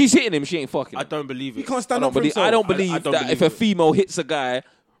 If she's hitting him, she ain't fucking. I don't believe He it. can't I stand don't up for believe. himself. I don't believe I don't that if a believe it. female hits a guy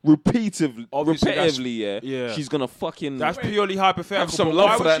repetitively, Obviously, that's- yeah, she's gonna fucking That's purely hypothetical. have some but love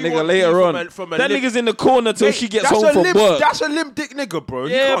why for would that she nigga want later D on. from a That limp- nigga's in the corner till Mate, she gets that's home a from limp, work. That's a limp dick nigga, bro.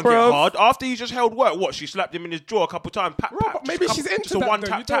 He Yeah, can't bruv. get hard. After he just held work, what? She slapped him in his jaw a couple times. Pat, Bro, pat, but just maybe a couple- she's into just a that, one though,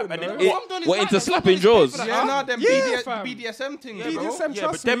 tap you tap, don't and then know. What into slapping jaws? Yeah, no, them Yeah, fam. BDSM thing, BDSM, bro. yeah, but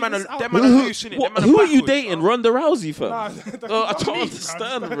trust them me, man it's are out them there. man are loose in it. Them man are Who are you backwards, dating? bro. Ronda Rousey, fam? Nah, I don't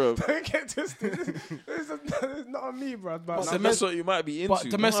understand, bro. Don't get twisted. It's not on me, bro. But So that's what you might be into. But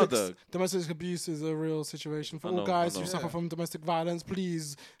domestic Mother. domestic abuse is a real situation for I all know, guys I who know. suffer from domestic violence.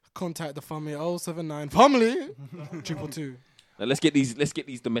 Please contact the family 079 family 222. Now let's get these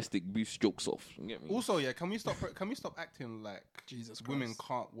domestic abuse jokes off. You get me? Also, yeah, can we stop acting like Jesus women Christ.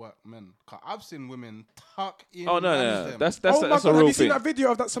 can't work men? 'Cause I've seen women tuck in. Oh no, them. that's Oh my a god, real have you seen thing. that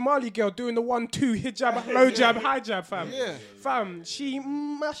video of that Somali girl doing the 1-2 hijab, low jab, high jab, fam? Yeah. Fam, she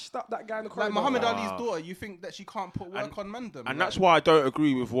mashed up that guy in the corridor. Like Muhammad Ali's daughter, you think that she can't put work on men? Them, And that's why I don't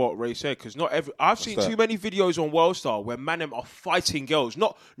agree with what Ray said, because not every. I've seen that? too many videos on Worldstar where man them are fighting girls,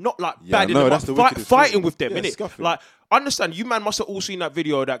 not like Yeah, badding no, them that's up, the wickedest fighting thing. with them, Yeah, innit? scuffing. Like, understand, you man must have all seen that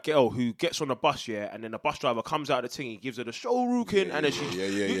video of that girl who gets on the bus, yeah, and then the bus driver comes out of the thing, he gives her the shoryuken, and then she.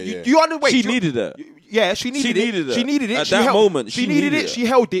 yeah. You underweight. She needed that. Yeah, she needed it. She needed it. At She that held- moment, she she needed needed it. it. She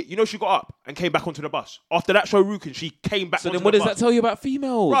held it. You know, she got up and came back onto the bus. After that shoryuken, she came back So onto then, what the does bus. that tell you about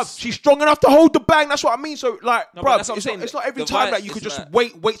females? Bruv, she's strong enough to hold the bang. That's what I mean. So, like, No, but bruv, that's what I'm it's saying. not every The time vibe that you is could just that-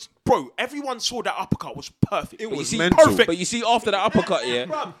 wait. Bro, everyone saw that uppercut was perfect. But you see, mental. perfect. But you see, after that uppercut, yeah.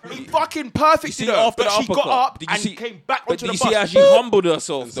 Bruv, he fucking perfect. You see, her, after but the she uppercut, got up did you and see, came back but onto did the you bus. see how she humbled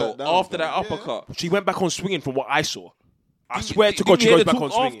herself And though sat down, after bro. that uppercut? She went back on swinging from what I saw. I swear to God, she Didn't you goes hear the back on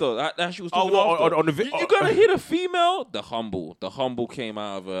talk swinging. after that she was Oh, talking what, after. on the You gotta hit a female. The humble came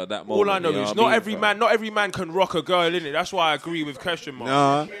out of that moment. All I know you is what not I mean? every man can rock a girl, innit? That's why I agree with question mark.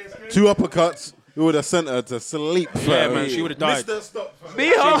 Nah, 2 uppercuts. We would have sent her to sleep. Yeah, fam. man, she would have died. Mr. Stop. fam. Be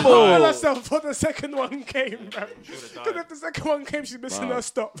Tell humble. herself before the second one came, man. Because if the second one came, she's missing her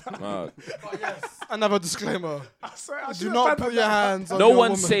stop. Wow. Another disclaimer. I swear, I Do should've not done put that. your hands on No your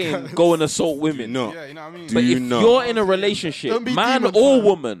one's woman, saying guys. go and assault women. No. Yeah, you know what I mean. Do But you if not? you're in a relationship, Don't be man demon, or fam.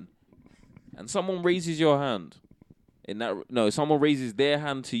 woman, and someone raises your hand, someone raises their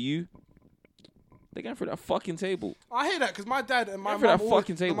hand to you, they're going through that fucking table. I hear that because my dad and my Go for that mum always,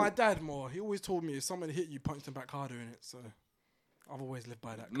 fucking table. my dad more. He always told me if someone hit you, punch them back harder in it. So I've always lived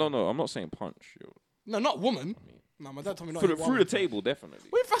by that. No, I'm not saying punch. Yo. No, not woman. No, my dad told me not Through hit the woman. table, definitely.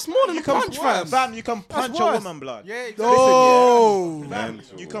 Wait, that's more than a punch, fam. Fam, you can punch a worse. woman, blood. Yeah, exactly. Oh,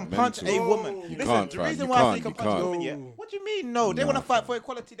 Mental, You can punch mental. a woman. You Listen, can't, the fam. reason You why I say can't, you can you punch a can't. woman, yeah? What do you mean? No, they want to fight for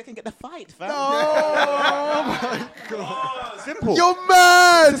equality. They can get the fight, fam. Simple. you're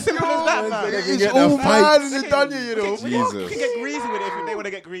mad. Simple as that, fam. They can It's get all the mad fights. in the done you know. You Jesus. can get greasy with it if they want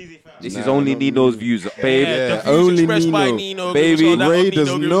to get greasy, fam. This Nah, is only no, Nino's views, babe. Yeah, The views only expressed by Nino. Nino. Baby. so that Ray only does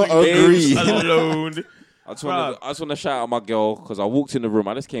Nino not gives me agree. babes alone. I just want to shout out my girl because I walked in the room.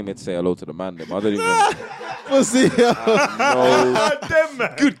 I just came here to say hello to the man. Them. I don't even Pussy. know.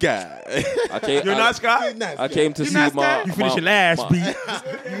 Good guy. I came, You're a nice guy. I came to see my. You finishing last, B.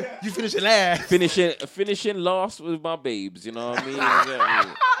 You finishing last. Finishing last with my babes. You know what I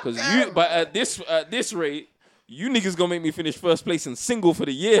mean? Because but at this rate, you niggas gonna make me finish first place and single for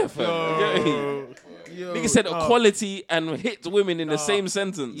the year, fam. You get me? Niggas said equality and hit women in the same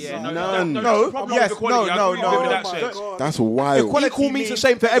sentence. Yeah, None. No, problem yes, with equality. I no, agree no, with no. that shit. That's wild. Equality means the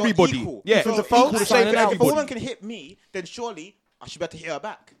same for you're everybody. equal. Yeah, So it's equal the same for If a everybody. woman can hit me, then surely I should be able to hit her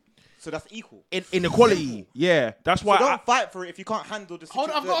back. So that's equal. Inequality. Yeah, that's So why. don't fight for it if you can't handle the Hold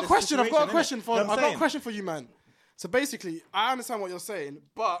on, I've got a question. I've got a question for you, man. So basically, I understand what you're saying,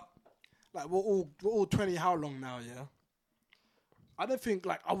 but like we're all 20. How long now? Yeah. I don't think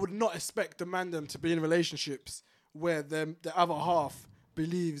I would not expect the man them to be in relationships where the other half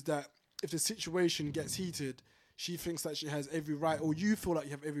believes that if the situation gets heated, she thinks that she has every right, or you feel like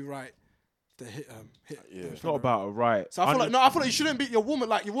you have every right to hit. It's not about a right. So I feel like you shouldn't beat your woman.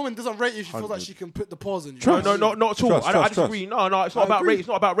 Like your woman doesn't rate you if she feels like she can put the pause on you. No, not at all. Trust, I trust, disagree. No, it's not about rating. It's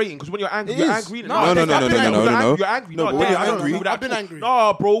not about rating because when you're angry, It you're is. angry. No, No. You're angry. No, but when you're angry- I've been angry.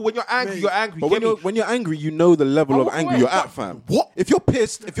 No, bro, when you're angry, Mate. you're angry. But Get me? when you're angry, you know the level of walk anger away. you're at, fam. What? If you're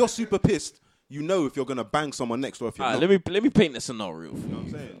pissed, if you're super pissed, you know if you're gonna bang someone next or if you're Alright, not. let me paint the scenario.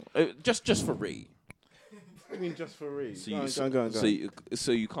 Just for Ray. I mean, just for real.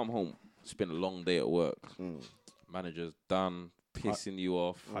 So you come home, spend a long day at work. Manager's done, pissing you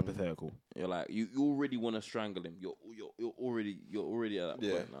off. Hypothetical. You're like you already want to strangle him. You're already at that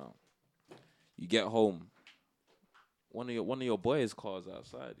point now. You get home. One of your boys' cars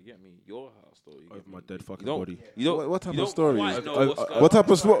outside. You get me? Your house though. You Over get my me? dead fucking You don't- body. You don't. What type you of don't story? quite know what's going What on. type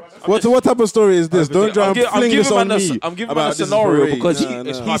of what type of story is this? Don't try and fling this on me. I'm giving him about a this is scenario for because Ray.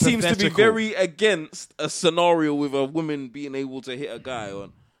 he seems to be hypothetical. very against a scenario with a woman being able to hit a guy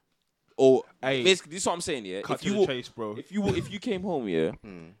on. Or Hey, basically, this is what I'm saying. Yeah, cut if to you the were- chase, bro. if you came home, yeah,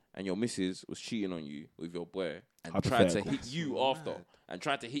 and your missus was cheating on you with your boy and tried to Hypothetical. hit you after, and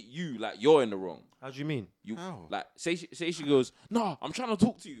tried to hit you like you're in the wrong. How do you mean? You How? like say she goes, no, I'm trying to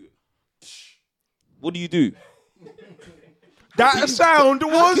talk to you. What do you do? That sound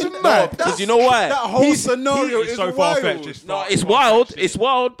was mad. Because you know why? That whole scenario is so wild. far-fetched. No, it's wild. It's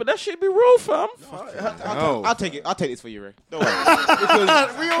wild, but that shit be real, fam. No. I'll take it. I'll take this for you, Ray. Don't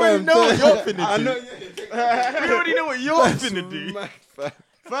worry. We already know what you're finna do. We already know what you're finna do.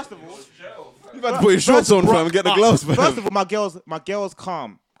 First of all, You've had to put your shorts on, fam, and get the gloves, fam. First of all, my girl's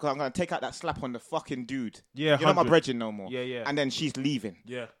calm because I'm gonna take out that slap on the fucking dude. Yeah, you're not my 100. brethren no more. Yeah, yeah. And then she's leaving.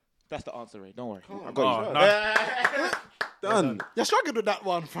 Yeah. That's the answer, Ray. Don't worry. I Oh, got you. no. Done. You're struggling with that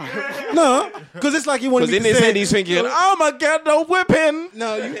one, fam. No, because it's like you wanted Because me in to his say. head he's thinking, oh my god, no whipping.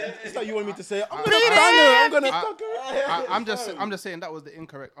 No, it's like you want me to say, I'm gonna bang her, I'm gonna fuck her. I'm just saying that was the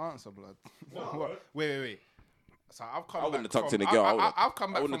incorrect answer, blood. Wait. So I've come. I wouldn't have back tucked in from- the girl. I've come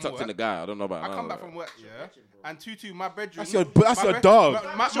I back wouldn't from have tucked in the work. guy. I don't know about I that. come back from work, yeah, and Tutu, my bedroom. That's your dog.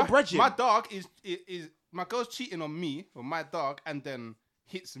 That's your brethren. My dog is my girl's cheating on me with my dog, and then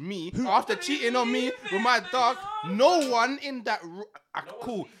hits me after cheating on me with my dog. No one in that room.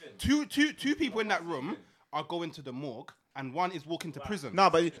 Cool. Two people in that room are going to the morgue, and one is walking to prison. No,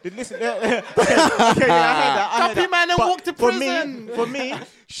 but listen. Okay, yeah, I heard that. Dumpy man and But walk to for prison. For me,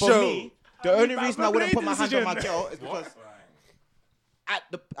 the only reason I wouldn't put my hand on my girl is because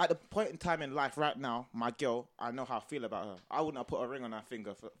at the point in time in life right now, my girl, I know how I feel about her. I wouldn't have put a ring on her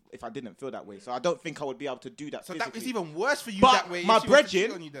finger if I didn't feel that way. So I don't think I would be able to do that. So physically. that is even worse for you But that way. my if she was to cheat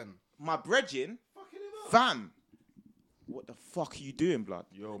brethren- on you then. My brethren, fam, what the fuck are you doing, blood?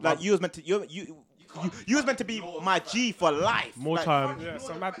 man. You was meant to you was meant to be my G for life. More Like, time. Yeah,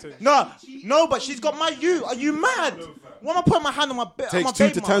 so mad thing. No, but she's got my you. Are you mad? Why am I putting my hand on my on Takes my two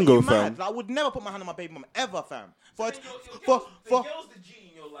baby to mum? Are tango, you fam. mad? Like, I would never put my hand on my baby mum ever, fam.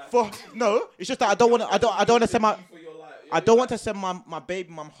 No, it's just that I don't want to send my. I don't want to send my baby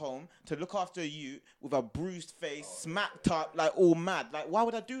mum home to look after you with a bruised face, smacked up, like all mad. Like, why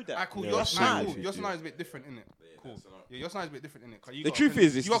would I do that? Alright, cool. Yeah, Your that's scenario silly. your scenario is a bit different, innit? Cool. Yeah, your scenario is a bit different, innit? The truth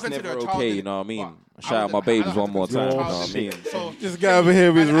is, it's just never okay, you know what I mean? Shout out my babies one more time, you know what I mean? So This guy over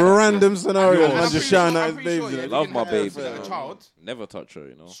here with random scenarios, and man, I'm just pretty shouting sure- at I'm his pretty babes. sure, innit? yeah, Love my if you babes, had a man. child, Never touch her,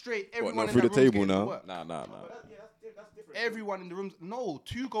 you know? straight everyone not in through that the room's table getting now? work. Nah. Everyone in the room. No,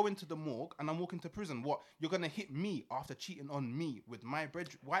 two go into the morgue and I'm walking to prison. What? You're gonna hit me after cheating on me with my bread?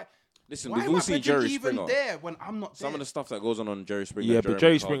 Why? Listen, Why we've am all I seen brethren Jerry even Springer. there when I'm not there? Some of the stuff that goes on Jerry Springer. Yeah, but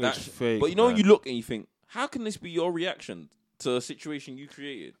Jerry McCall, Springer's that- fake, But you know, when man. you look and you think, how can this be your reaction to a situation you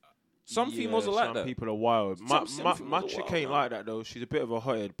created? Some females are like some that. people are wild. Some My females are chick wild, ain't man. like that though. She's a bit of a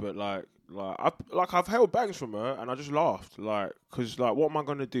hothead, but I've held bangs from her and I just laughed, cause what am I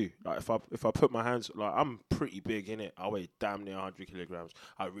gonna do? Like if I put my hands, I'm pretty big in it. I weigh damn near 100 kilograms.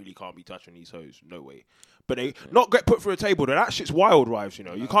 I really can't be touching these hoes, no way. But they not get put through a table. Though that shit's wild, wives. You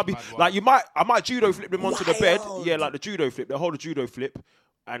know, you can't be like I might judo flip them onto the bed. Yeah, like the judo flip. They hold a judo flip,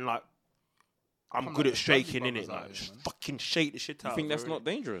 and I'm Come good on, at shaking Bradley in it. brothers out here, man. Fucking shake the shit out. You think of that's her, not innit?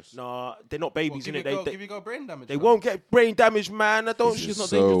 dangerous? Nah, they're not babies in it. Give you go brain damage. They fam. won't get brain damage, man. I don't. This She's is not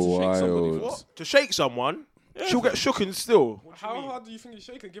so dangerous to shake somebody. wild. what? To shake someone, she'll get shooken still. How hard do you think you're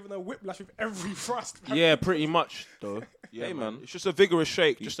shaking, giving her whiplash with every thrust? Man? Yeah, pretty much though. Yeah, Hey, man. It's just a vigorous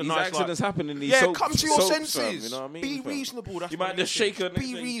shake, just a These nice accidents happen in these Yeah, soaps, come to your soaps, senses. fam, you know what I mean? Be fam? reasonable. That's You my might just shake her.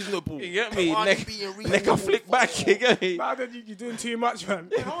 Be reasonable. You get me? Why are Neck, you being neck reasonable, a flick back. You get me? Man, then you're doing too much, man.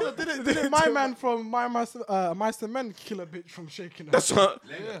 Didn't my man from my Meister Men kill a bitch from shaking her? That's what.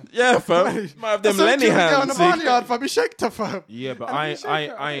 Yeah, fam. Might have them Lenny On the hands. barnyard, fam. He shaked her, fam. Yeah, but I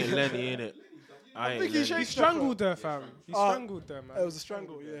ain't Lenny in it. I ain't think he Lenny. shakes He strangled her, fam. He strangled her, man. It was a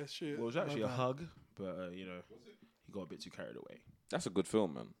strangle, yeah, shit. Well, it was actually a hug, but he got a bit too carried away. That's a good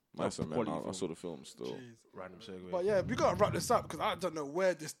film, man. Nice one, man. quality I film. saw the film still. Random segue. But yeah, we gotta wrap this up because I don't know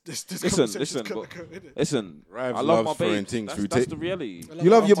where this Listen, conversation's gonna but- go, innit? Listen, Rives I love loves my throwing babes. things That's, through that's ta- the reality. You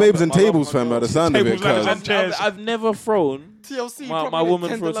love your babes and I love tables, my fam, by the girls. sound of it, Tables, ladders, cuz. and I've never thrown TLC, my probably woman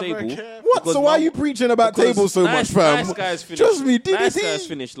tend for a to love her table. care. What? Because So why my- are you preaching about because tables so nice, much, fam? Nice guys finish. Trust me, Nice DDT. guys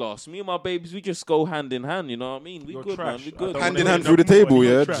finish last. Me and my babies, we just go hand in hand. You know what I mean? We You're good, trash. man. We I good. don't Hand wanna in hear hand through the no more, table,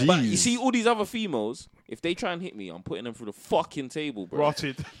 you're yeah? trash. But you Jeez. see, all these other females, if they try and hit me, I'm putting them through the fucking table, bro.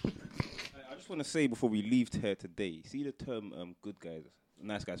 Rotted. I just want to say before we leave here today, see the term good guys,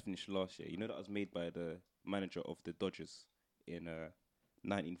 nice guys finished last year. You know that was made by the manager of the Dodgers in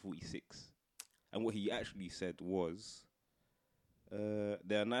 1946. And what he actually said was,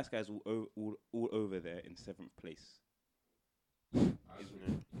 there are nice guys all over there in 7th place.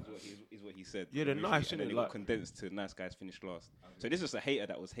 Is what he said. Yeah, they're originally, nice, and innit? then it Like- got condensed to nice guys finished last. So this is a hater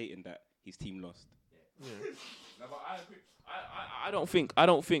that was hating that his team lost. No, but I agree. I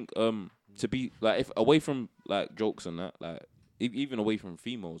don't think to be like, if away from like jokes and that, like even away from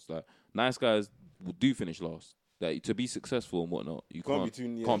females, like nice guys do finish last. That to be successful and whatnot, you Can't can't be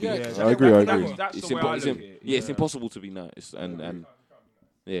too- can't yeah. be. Yeah, I agree. That's It's the way I it's look at it. it's impossible to be nice and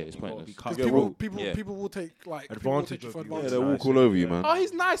yeah, it's pointless. Because Yeah, people will take like people will take Advantage you of for you. Yeah, advantage. they'll walk all over you, man. Oh,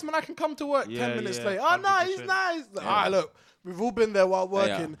 he's nice, man. I can come to work Yeah, 10 minutes yeah, late. Oh, no, he's 100%. nice. All right, look, we've all been there while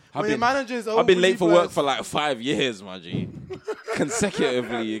working. I've When your been- manager's I've been late for overly work for like 5 years, my G.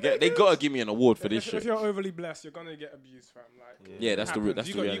 Consecutively, they gotta give me an award for this If shit. you're overly blessed, you're gonna get abused, fam. Like, Yeah, that's the happens. that's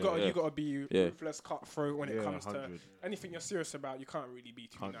you the got, reality. you got yeah. you got to be Yeah. ruthless, cutthroat when it Yeah, comes to 100. anything you're serious about. You can't really be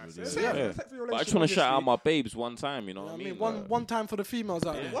too 100, nice. yeah. It's Yeah. effect for your But I just relationship, want to shout out obviously. my babes one time, you know what I I mean? mean, Like, one time for the females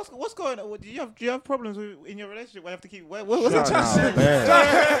out there. What's going on? Do you have problems in your relationship? Where you have to keep. What's the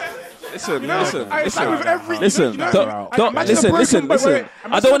chat? listen, It's like with every, listen, you know, don't imagine a listen. broken boat- wait, I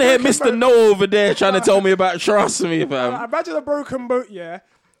imagine don't want to hear a broken Mr. boat. No over there trying to tell me about trust me, fam. Imagine a broken boat, yeah.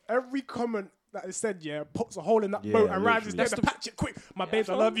 Every comment that is said, yeah, pops a hole in that Yeah, boat and Ryan's is there literally. to patch it quick. My babes,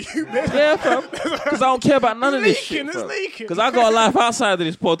 I love you, man. Yeah, fam. Because I don't care about none of this shit. It's leaking. Because I got a life outside of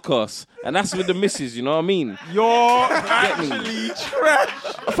this podcast, and that's with the missus. You know what I mean? You're Get me? actually trash.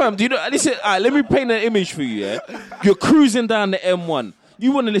 Fam, do you know? Listen, alright, let me paint an image for you. Yeah, you're cruising down the M1.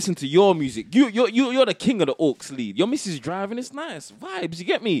 You want to listen to your music. You're the king of the Orcs lead. Your missus driving. It's nice vibes. You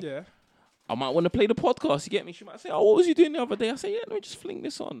get me? Yeah. I might want to play the podcast. You get me? She might say, "Oh, what was you doing the other day?" I say, "Yeah, let me just fling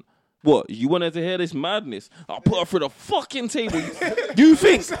this on." What? You wanted to hear this madness? I'll put her through the fucking table. You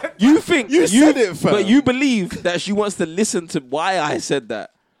think? You said it, fam. But you believe that she wants to listen to why I said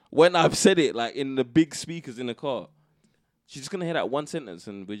that when I've said it like in the big speakers in the car. She's just gonna hear that one sentence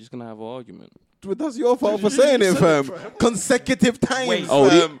and we're just gonna have an argument. But that's your fault for saying it, fam. Consecutive times. Oh,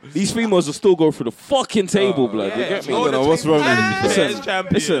 fam. these females will still go through the fucking table, blood. You get me? I don't know what's wrong with you.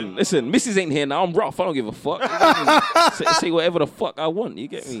 Listen. Mrs. ain't here now. I'm rough. I don't give a fuck. say whatever the fuck I want. You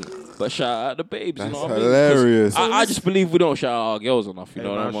get me? But shout out the babes. That's you know what I mean? 'Cause hilarious. I just believe we don't shout out our girls enough. You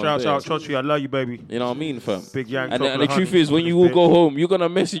know what I mean? Shout out, Chotri. I love you, baby. You know what I mean, fam? Big Yang. And the chocolate truth honey. is, when you all go home, you're gonna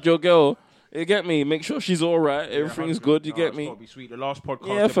message your girl. You get me? Make sure she's all right. Everything's good. You get me? Gotta be sweet. The last podcast,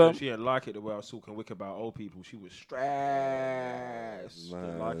 Yeah, fam. she didn't like it the way I was talking wick about old people. She was stressed.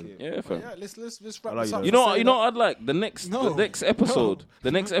 Didn't like it. Yeah, fam. Yeah, let's I wrap like this you, up. though. You know what I'd like? The next episode.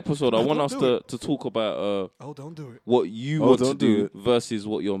 The next episode, I No, want don't us do to talk about Oh, don't do it. what you Oh, want to don't do do it. versus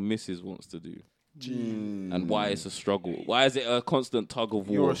what your missus wants to do. And why it's a struggle. Why is it a constant tug of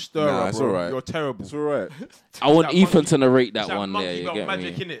You're war? a stirrer, Nah, it's bro. alright. You're terrible. It's all right. I want that Ethan monkey- to narrate that That one there. monkey You got get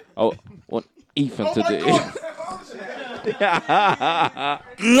magic me? in it. I want Ethan to do it.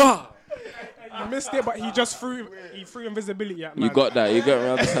 You missed it, but he just threw invisibility at man. You got that. You got me.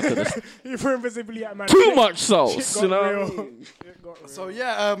 I just had to He threw invisibility at man. too Shit- much shit sauce, got you know. real. Shit got real. So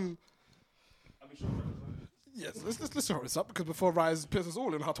yeah, yes, let's wrap this up because before Rise pisses us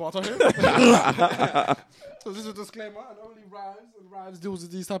all in hot water here. So this is a disclaimer, and only Rise deals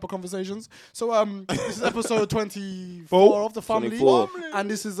with these type of conversations. So this is episode 24 of the family, 24.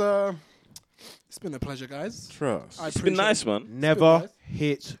 and this is it's been a pleasure, guys. Trust. I It's been nice, man. Never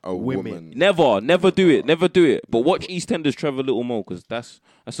hit A woman. Never do it. Never do it. But watch EastEnders Trevor Little more because that's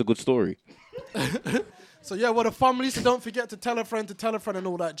a good story. So yeah, we're the family. So don't forget to tell a friend, and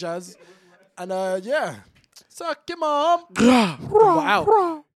all that jazz. And yeah, suck your mom. We're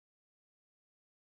out.